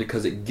love it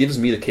because it gives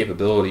me the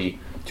capability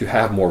to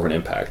have more of an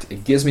impact.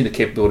 It gives me the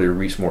capability to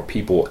reach more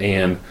people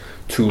and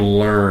to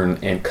learn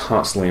and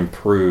constantly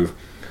improve.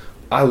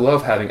 I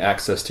love having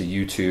access to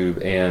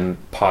YouTube and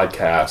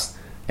podcasts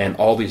and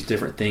all these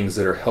different things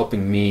that are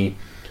helping me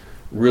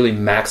really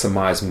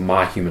maximize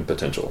my human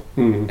potential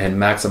and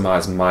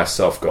maximize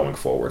myself going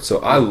forward. So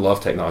I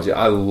love technology.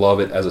 I love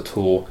it as a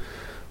tool,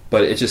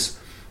 but it just,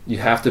 you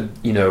have to,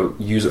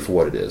 use it for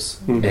what it is.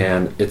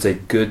 And it's a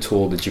good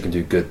tool that you can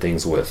do good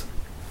things with.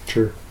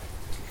 Sure.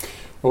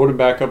 I want to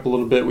back up a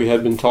little bit. We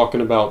had been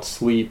talking about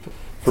sleep.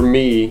 For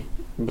me,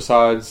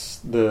 besides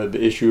the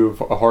issue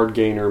of a hard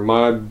gainer,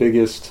 my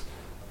biggest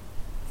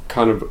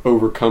kind of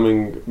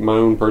overcoming, my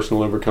own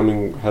personal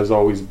overcoming, has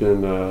always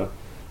been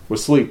with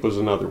sleep was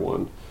another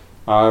one.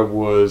 I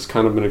was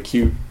kind of an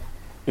acute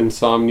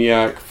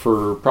insomniac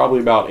for probably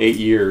about 8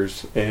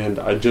 years, and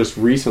I just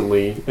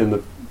recently,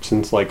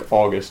 since like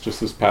August, just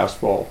this past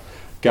fall,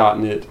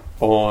 gotten it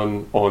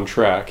on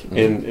track.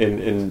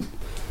 And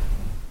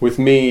with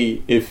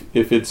me, if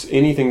it's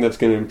anything that's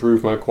going to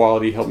improve my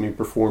quality, help me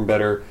perform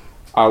better,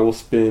 I will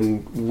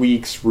spend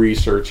weeks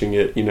researching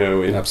it, in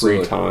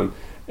Absolutely. free time.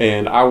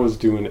 And I was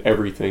doing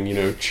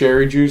everything,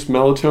 cherry juice,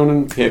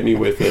 melatonin, hit me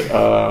with it.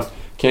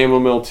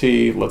 Chamomile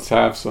tea, let's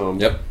have some.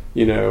 Yep.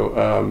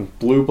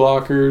 Blue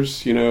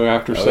blockers,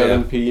 after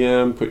 7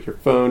 p.m., put your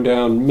phone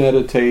down,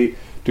 meditate,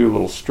 do a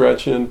little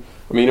stretching.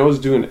 I mean, I was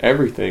doing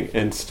everything,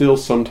 and still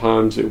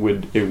sometimes I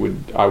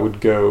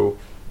would go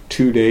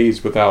 2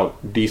 days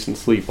without decent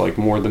sleep, like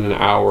more than an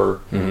hour,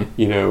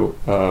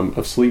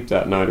 of sleep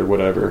that night or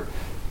whatever.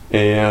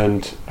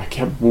 And I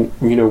kept,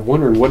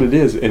 wondering what it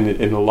is. And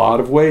in a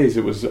lot of ways,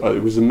 it was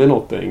a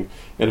mental thing,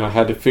 and I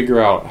had to figure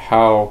out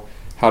how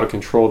to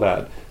control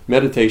that.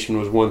 Meditation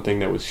was one thing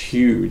that was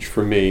huge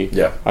for me.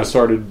 Yeah. I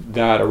started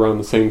that around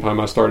the same time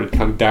I started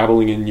kind of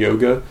dabbling in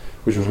yoga,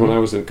 which was when I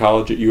was in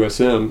college at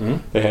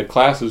USM. They had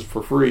classes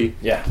for free.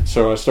 Yeah.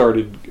 So I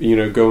started,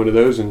 going to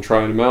those and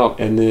trying them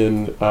out, and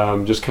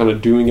then just kind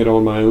of doing it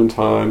on my own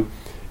time.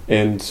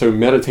 And so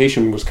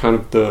meditation was kind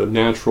of the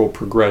natural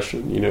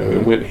progression.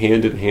 It went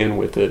hand in hand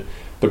with it,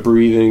 the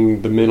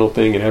breathing, the mental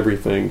thing, and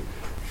everything.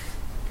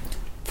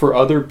 For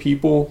other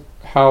people,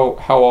 how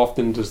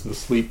often does the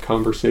sleep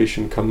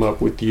conversation come up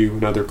with you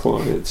and other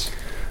clients?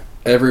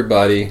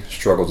 Everybody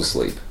struggles with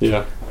sleep.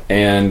 Yeah.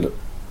 And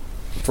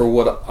for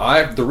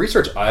the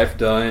research I've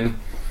done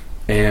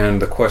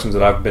and the questions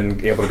that I've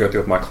been able to go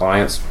through with my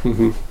clients,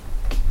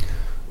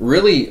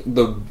 really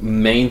the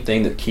main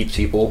thing that keeps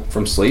people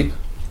from sleep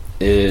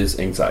is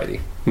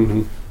anxiety.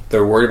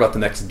 They're worried about the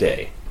next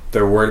day.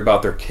 They're worried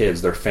about their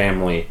kids, their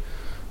family.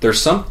 There's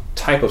some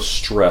type of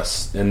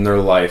stress in their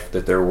life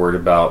that they're worried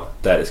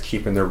about that is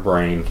keeping their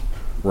brain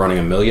running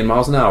 1,000,000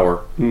 miles an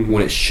hour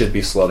when it should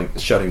be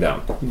shutting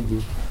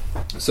down.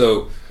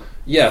 So,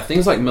 yeah,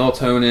 things like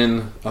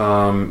melatonin,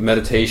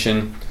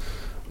 meditation,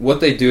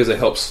 what they do is they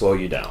help slow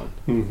you down.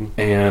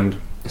 And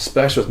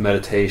especially with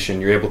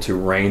meditation, you're able to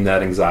rein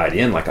that anxiety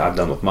in, like I've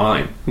done with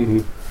mine.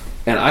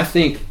 And I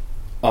think,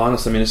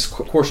 honestly, it's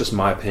of course just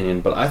my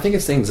opinion, but I think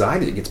it's the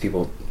anxiety that gets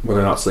people when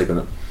they're not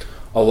sleeping.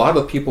 A lot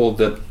of the people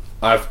that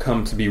I've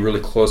come to be really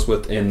close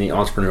with in the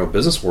entrepreneurial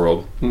business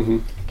world,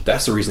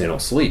 that's the reason they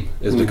don't sleep,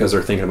 is because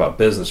they're thinking about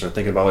business, or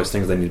thinking about all these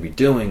things they need to be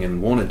doing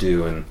and want to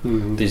do,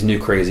 and these new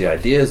crazy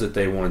ideas that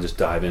they want to just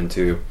dive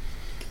into.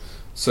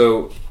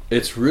 So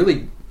it's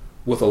really,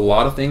 with a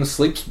lot of things,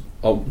 sleep's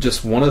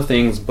just one of the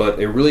things, but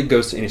it really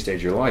goes to any stage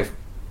of your life.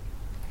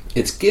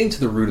 It's getting to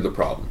the root of the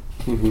problem.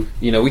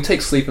 We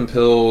take sleeping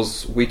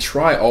pills, we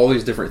try all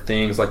these different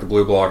things like the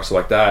blue blockers,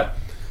 like that,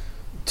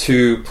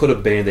 to put a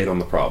band-aid on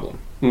the problem.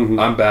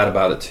 I'm bad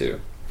about it too.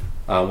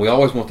 We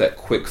always want that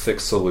quick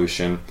fix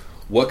solution.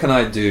 What can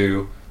I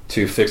do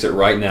to fix it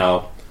right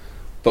now?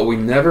 But we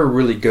never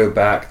really go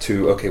back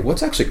to, okay,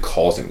 what's actually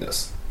causing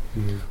this?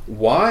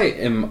 Why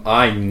am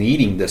I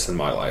needing this in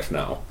my life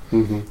now?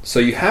 So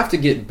you have to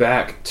get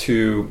back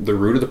to the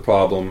root of the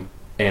problem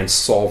and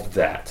solve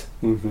that,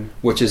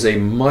 which is a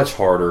much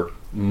harder,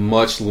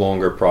 much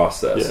longer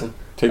process. Yeah.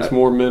 Takes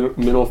more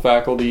mental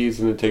faculties,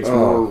 and it takes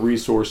more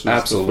resources to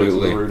fix the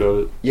root of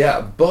it.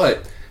 Yeah,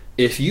 but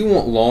if you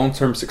want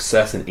long-term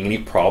success in any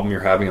problem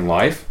you're having in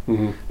life,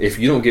 if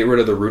you don't get rid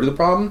of the root of the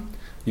problem,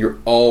 you're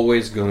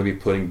always going to be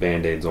putting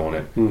Band-Aids on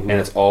it, and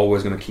it's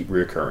always going to keep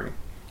reoccurring.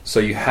 So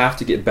you have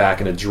to get back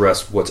and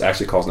address what's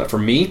actually causing that. For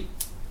me,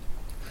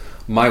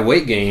 my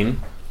weight gain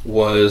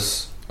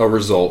was a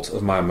result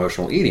of my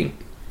emotional eating.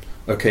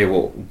 Okay,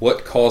 well,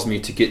 what caused me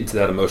to get into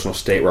that emotional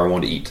state where I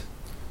wanted to eat?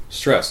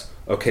 Stress.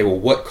 Okay, well,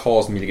 what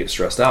caused me to get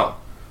stressed out?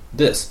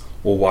 This.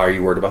 Well, why are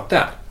you worried about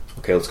that?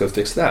 Okay, let's go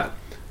fix that.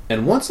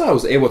 And once I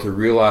was able to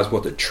realize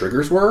what the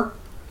triggers were,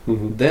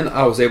 then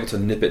I was able to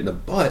nip it in the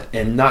butt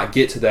and not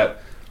get to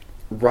that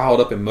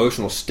riled up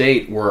emotional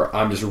state where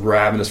I'm just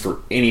ravenous for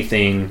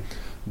anything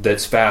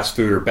that's fast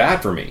food or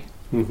bad for me.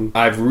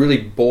 I've really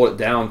boiled it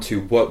down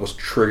to what was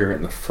triggering it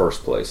in the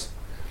first place.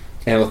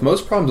 And with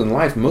most problems in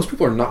life, most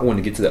people are not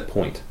wanting to get to that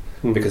point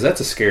because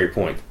that's a scary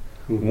point.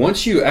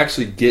 Once you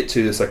actually get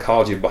to the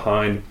psychology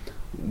behind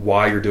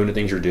why you're doing the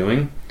things you're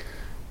doing,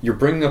 you're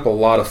bringing up a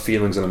lot of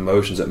feelings and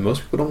emotions that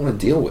most people don't want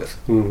to deal with.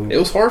 It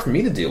was hard for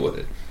me to deal with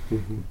it.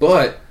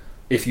 But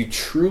if you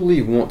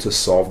truly want to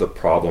solve the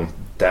problem,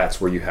 that's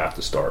where you have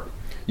to start.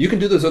 You can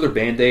do those other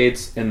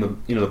Band-Aids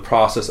and the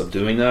process of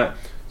doing that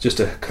just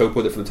to cope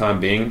with it for the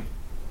time being.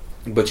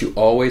 But you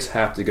always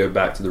have to go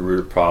back to the root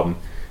of the problem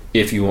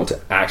if you want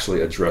to actually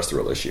address the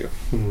real issue.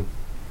 Mm-hmm.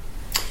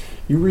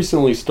 You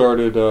recently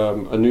started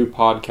a new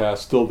podcast,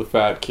 Still the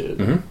Fat Kid.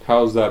 Mm-hmm.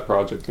 How's that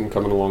project been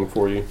coming along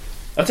for you?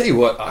 I'll tell you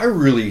what, I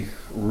really,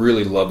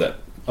 really love that.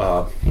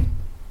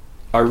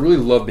 I really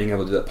love being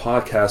able to do that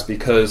podcast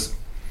because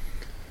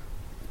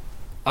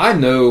I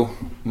know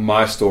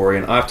my story,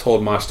 and I've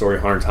told my story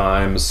 100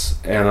 times,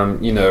 and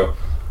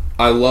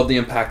I love the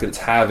impact that it's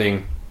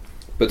having.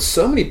 But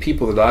so many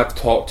people that I've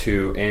talked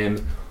to,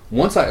 and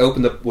once I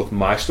opened up with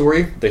my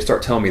story, they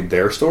start telling me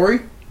their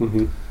story.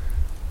 Mm-hmm.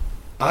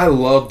 I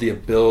love the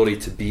ability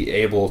to be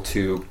able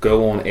to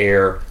go on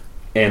air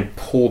and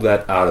pull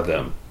that out of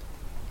them.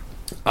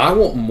 I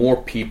want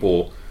more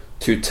people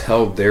to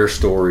tell their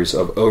stories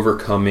of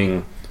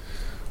overcoming,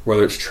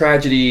 whether it's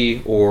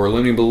tragedy or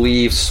limiting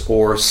beliefs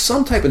or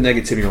some type of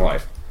negativity in your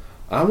life.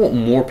 I want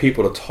more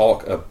people to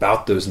talk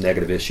about those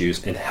negative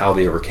issues and how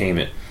they overcame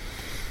it.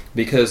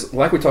 Because,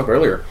 like we talked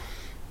earlier,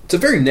 it's a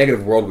very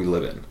negative world we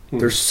live in. Mm-hmm.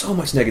 There's so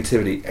much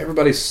negativity.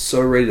 Everybody's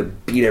so ready to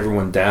beat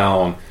everyone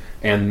down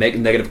and make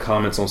negative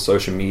comments on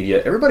social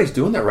media. Everybody's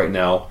doing that right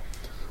now.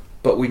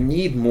 But we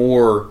need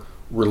more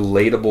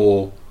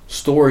relatable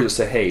stories that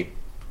say, hey,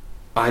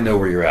 I know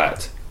where you're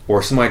at.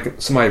 Or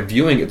somebody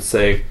viewing it to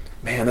say,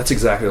 man, that's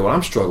exactly what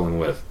I'm struggling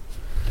with.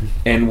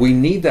 And we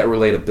need that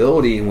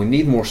relatability, and we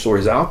need more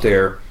stories out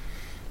there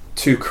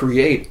to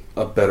create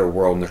a better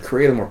world and to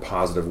create a more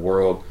positive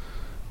world.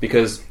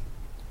 Because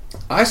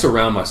I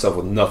surround myself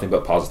with nothing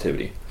but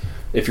positivity.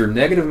 If you're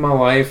negative in my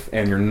life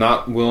and you're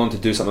not willing to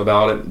do something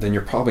about it, then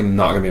you're probably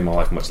not going to be in my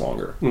life much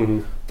longer.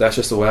 Mm-hmm. That's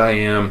just the way I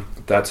am.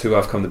 That's who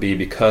I've come to be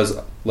because,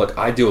 look,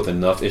 I deal with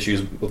enough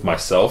issues with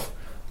myself.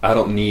 I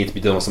don't need to be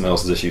dealing with someone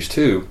else's issues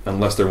too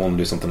unless they're willing to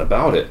do something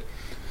about it.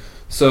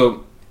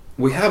 So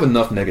we have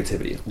enough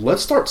negativity.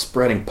 Let's start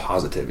spreading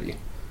positivity.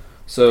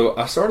 So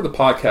I started the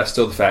podcast,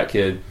 Still the Fat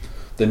Kid.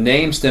 The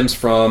name stems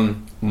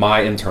from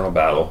my internal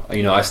battle.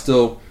 I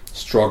still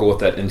struggle with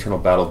that internal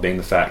battle of being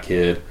the fat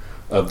kid,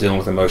 of dealing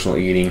with emotional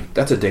eating.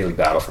 That's a daily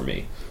battle for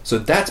me. So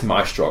that's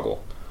my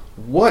struggle.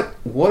 What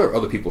are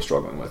other people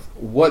struggling with?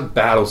 What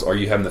battles are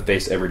you having to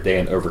face every day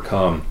and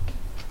overcome?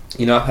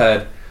 I've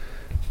had,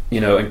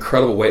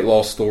 incredible weight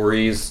loss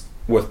stories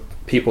with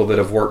people that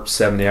have worked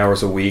 70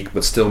 hours a week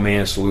but still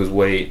managed to lose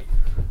weight.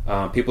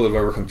 People that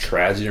have overcome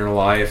tragedy in their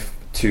life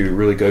to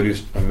really go do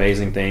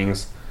amazing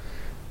things.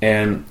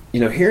 And,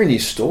 hearing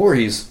these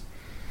stories,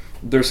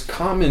 there's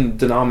common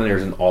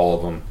denominators in all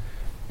of them.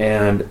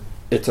 And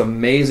it's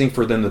amazing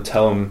for them to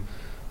tell them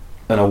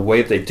in a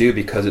way that they do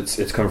because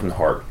it's coming from the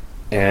heart.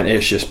 And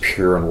it's just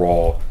pure and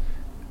raw.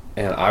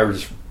 And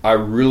I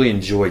really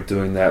enjoy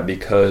doing that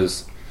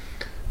because,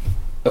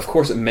 of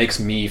course, it makes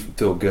me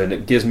feel good. And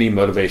it gives me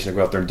motivation to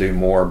go out there and do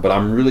more. But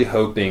I'm really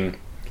hoping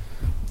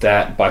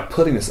that by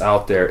putting this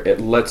out there, it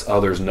lets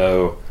others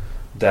know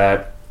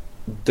that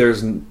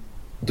there's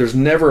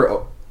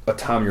never a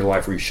time in your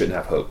life where you shouldn't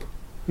have hope.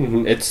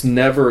 Mm-hmm. It's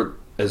never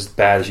as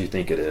bad as you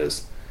think it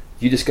is.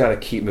 You just got to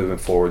keep moving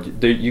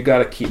forward. You got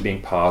to keep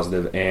being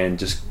positive and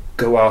just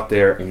go out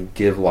there and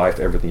give life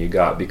everything you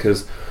got.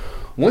 Because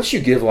once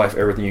you give life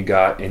everything you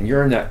got and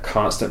you're in that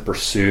constant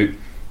pursuit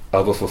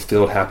of a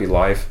fulfilled, happy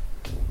life,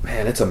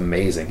 man, it's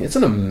amazing. It's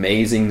an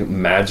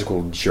amazing,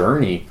 magical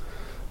journey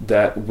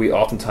that we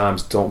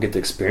oftentimes don't get to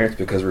experience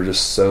because we're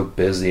just so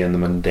busy in the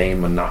mundane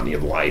monotony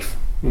of life.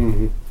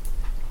 Mm-hmm.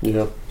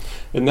 Yeah.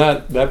 And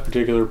that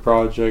particular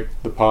project,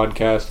 the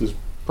podcast, is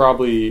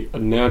probably a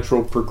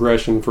natural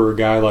progression for a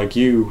guy like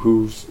you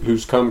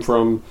who's come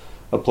from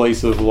a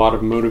place of a lot of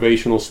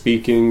motivational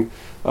speaking.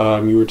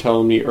 You were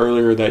telling me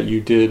earlier that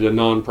you did a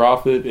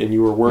nonprofit and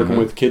you were working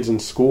with kids in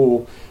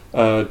school,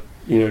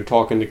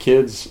 talking to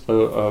kids,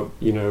 trying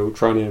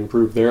to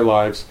improve their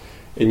lives.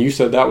 And you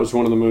said that was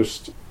one of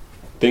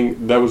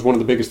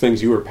the biggest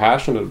things you were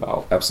passionate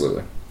about.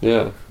 Absolutely.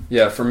 Yeah.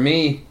 Yeah. For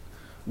me,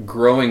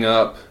 growing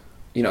up,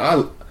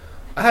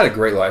 I had a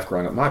great life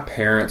growing up. My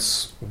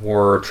parents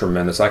were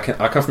tremendous. I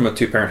come from a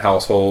two-parent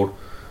household,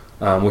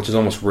 which is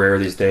almost rare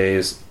these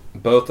days.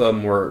 Both of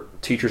them were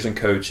teachers and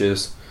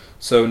coaches.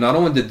 So not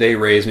only did they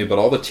raise me, but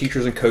all the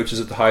teachers and coaches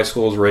at the high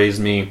schools raised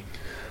me.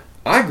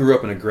 I grew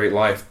up in a great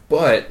life,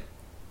 but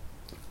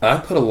I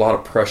put a lot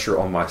of pressure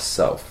on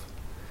myself.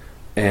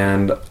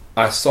 And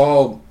I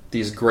saw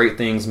these great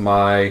things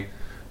my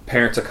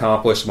parents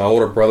accomplished. My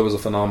older brother was a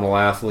phenomenal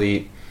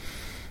athlete.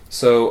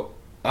 So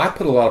I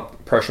put a lot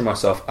of pressure on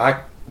myself.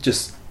 I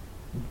just,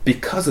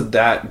 because of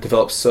that,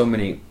 developed so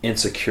many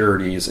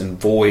insecurities and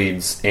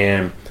voids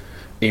and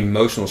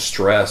emotional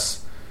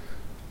stress.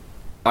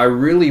 I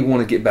really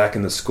want to get back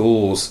in the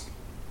schools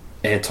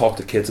and talk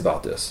to kids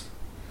about this.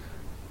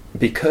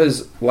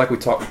 Because, like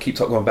keep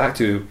going back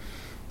to,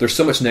 there's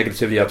so much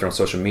negativity out there on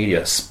social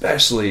media,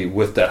 especially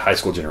with that high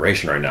school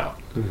generation right now.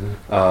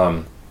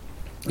 Mm-hmm.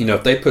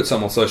 If they put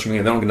something on social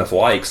media and they don't get enough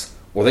likes,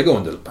 well, they go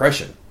into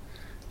depression.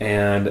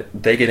 And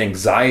they get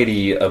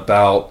anxiety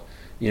about,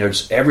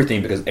 just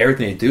everything because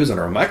everything they do is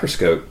under a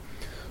microscope.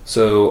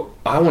 So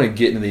I want to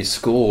get into these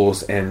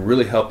schools and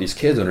really help these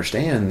kids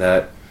understand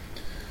that,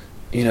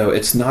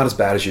 it's not as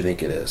bad as you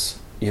think it is.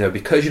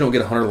 Because you don't get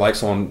 100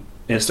 likes on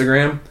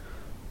Instagram,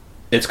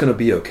 it's going to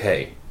be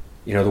okay.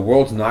 The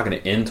world's not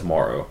going to end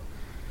tomorrow.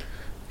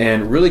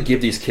 And really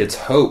give these kids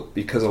hope,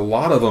 because a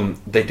lot of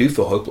them, they do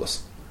feel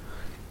hopeless.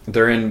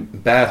 They're in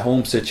bad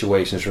home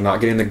situations. They're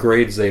not getting the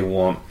grades they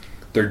want.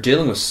 They're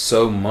dealing with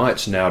so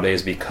much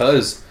nowadays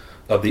because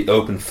of the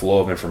open flow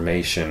of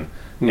information.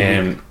 Mm-hmm.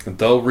 And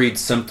they'll read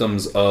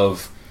symptoms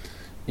of,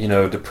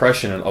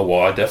 depression, and, oh,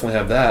 well, I definitely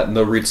have that. And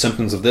they'll read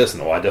symptoms of this,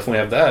 and, oh, I definitely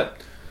have that.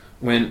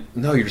 When,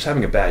 no, you're just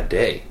having a bad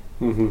day.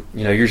 Mm-hmm.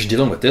 You're just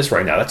dealing with this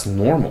right now. That's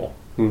normal.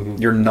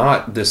 Mm-hmm. You're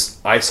not this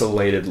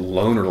isolated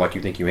loner like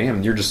you think you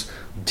am. You're just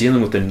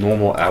dealing with the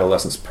normal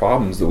adolescence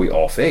problems that we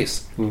all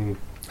face. Mm-hmm.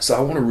 So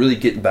I want to really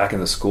get back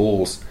into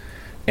schools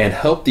and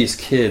help these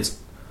kids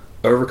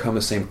overcome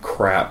the same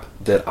crap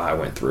that I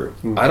went through.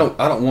 Mm-hmm. I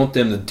don't want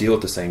them to deal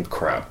with the same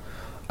crap.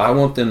 I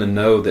want them to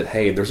know that,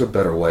 hey, there's a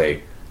better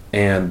way,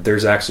 and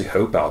there's actually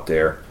hope out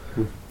there.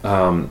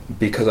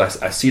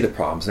 Because I see the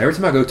problems. And every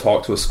time I go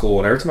talk to a school,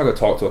 and every time I go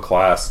talk to a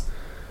class,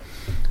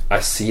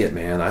 I see it,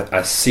 man.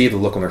 I see the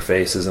look on their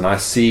faces, and I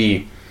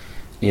see,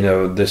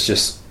 this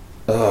just,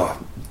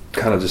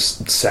 kind of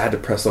just sad,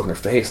 depressed look on their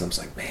face. And I'm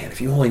just like, man,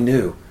 if you only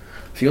knew,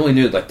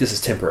 like, this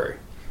is temporary,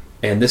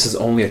 and this is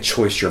only a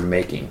choice you're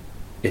making.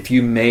 If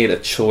you made a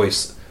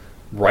choice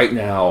right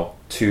now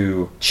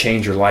to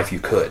change your life, you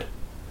could.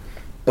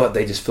 But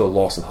they just feel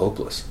lost and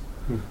hopeless.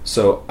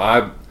 So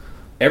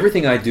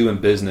everything I do in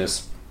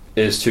business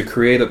is to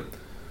create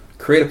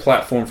a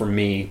platform for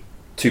me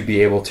to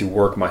be able to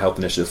work my health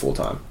initiative full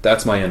time.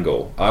 That's my end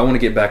goal. I want to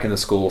get back into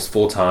schools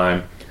full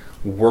time,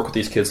 work with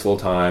these kids full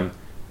time,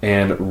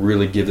 and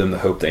really give them the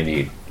hope they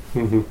need.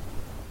 Mm-hmm.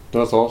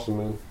 That's awesome,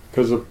 man.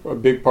 Because a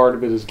big part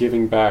of it is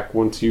giving back.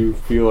 Once you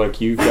feel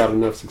like you've got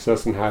enough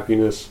success and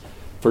happiness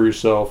for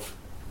yourself,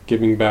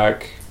 giving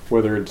back,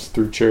 whether it's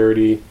through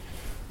charity,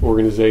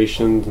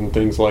 organizations, and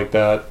things like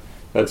that,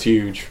 that's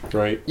huge,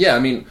 right? Yeah, I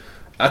mean,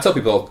 I tell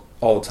people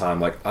all the time,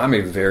 like, I'm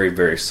a very,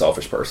 very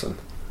selfish person.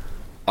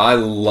 I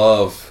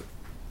love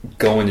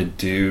going to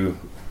do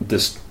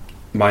this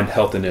Mind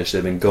Health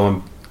Initiative and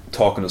going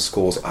talking to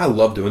schools. I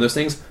love doing those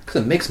things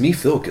because it makes me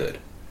feel good.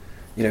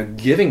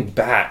 Giving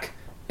back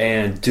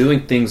and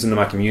doing things into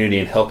my community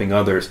and helping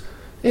others,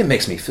 it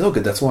makes me feel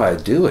good. That's why I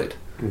do it.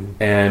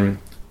 Mm-hmm. And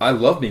I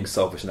love being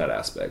selfish in that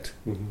aspect,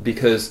 mm-hmm.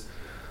 because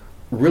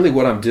really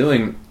what I'm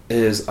doing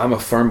is I'm a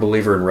firm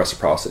believer in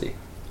reciprocity.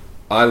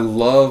 I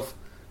love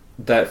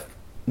that,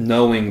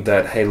 knowing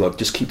that, hey, look,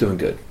 just keep doing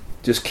good.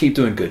 Just keep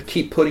doing good.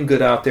 Keep putting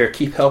good out there.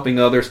 Keep helping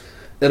others.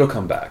 It'll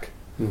come back.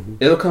 Mm-hmm.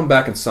 It'll come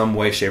back in some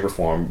way, shape, or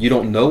form. You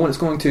don't know when it's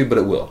going to, but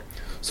it will.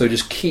 So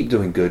just keep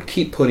doing good.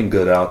 Keep putting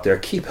good out there.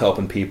 Keep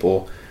helping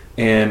people.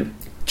 And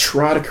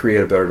try to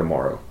create a better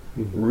tomorrow.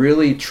 Mm-hmm.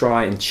 Really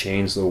try and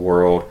change the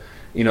world.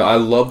 I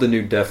love the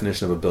new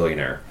definition of a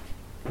billionaire.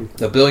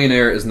 Mm-hmm. A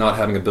billionaire is not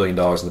having $1 billion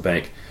in the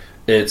bank.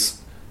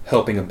 It's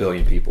helping 1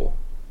 billion people.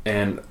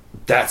 And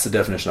that's the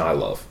definition I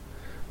love.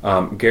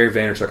 Gary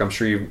Vaynerchuk, I'm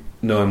sure you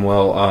know him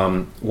well.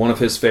 One of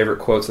his favorite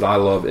quotes that I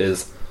love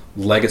is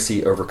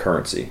legacy over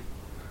currency.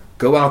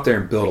 Go out there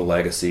and build a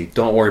legacy.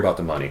 Don't worry about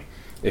the money.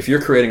 If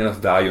you're creating enough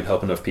value and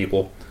helping enough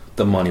people,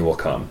 the money will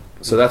come.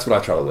 So that's what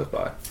I try to live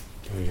by.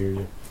 I hear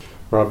you.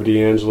 Robby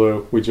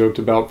D'Angelo, we joked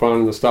about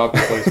finding the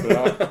stopping place,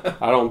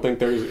 but I don't think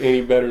there's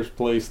any better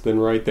place than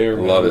right there,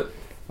 man. Love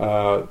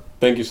it.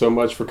 Thank you so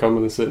much for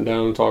coming and sitting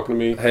down and talking to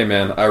me. Hey,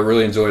 man, I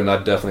really enjoyed it, and I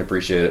definitely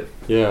appreciate it.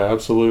 Yeah,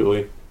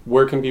 absolutely.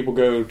 Where can people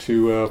go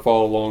to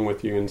follow along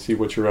with you and see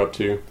what you're up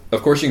to?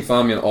 Of course, you can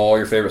find me on all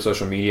your favorite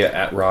social media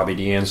at Robby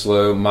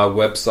D'Angelo. My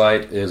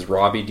website is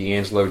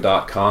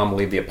robbydangelo.com.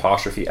 Leave the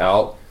apostrophe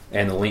out,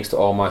 and the links to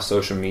all my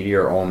social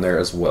media are on there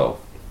as well.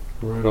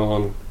 Right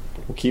on.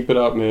 Well, keep it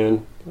up,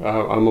 man.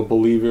 I'm a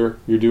believer.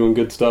 You're doing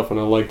good stuff, and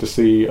I like to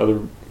see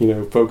other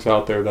folks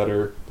out there that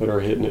are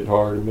hitting it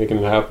hard and making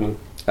it happen.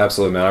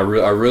 Absolutely, man.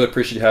 I really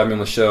appreciate you having me on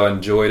the show. I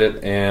enjoyed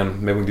it,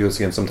 and maybe we can do this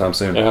again sometime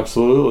soon.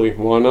 Absolutely.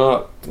 Why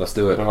not? Let's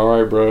do it. All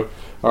right, bro.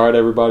 All right,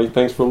 everybody.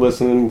 Thanks for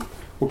listening.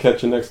 We'll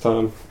catch you next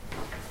time.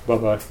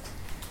 Bye-bye.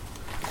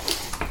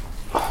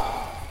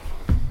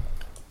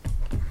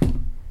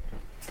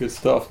 Good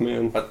stuff,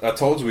 man. I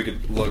told you we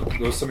could look.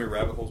 There's so many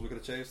rabbit holes we could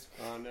have chased.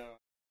 I know.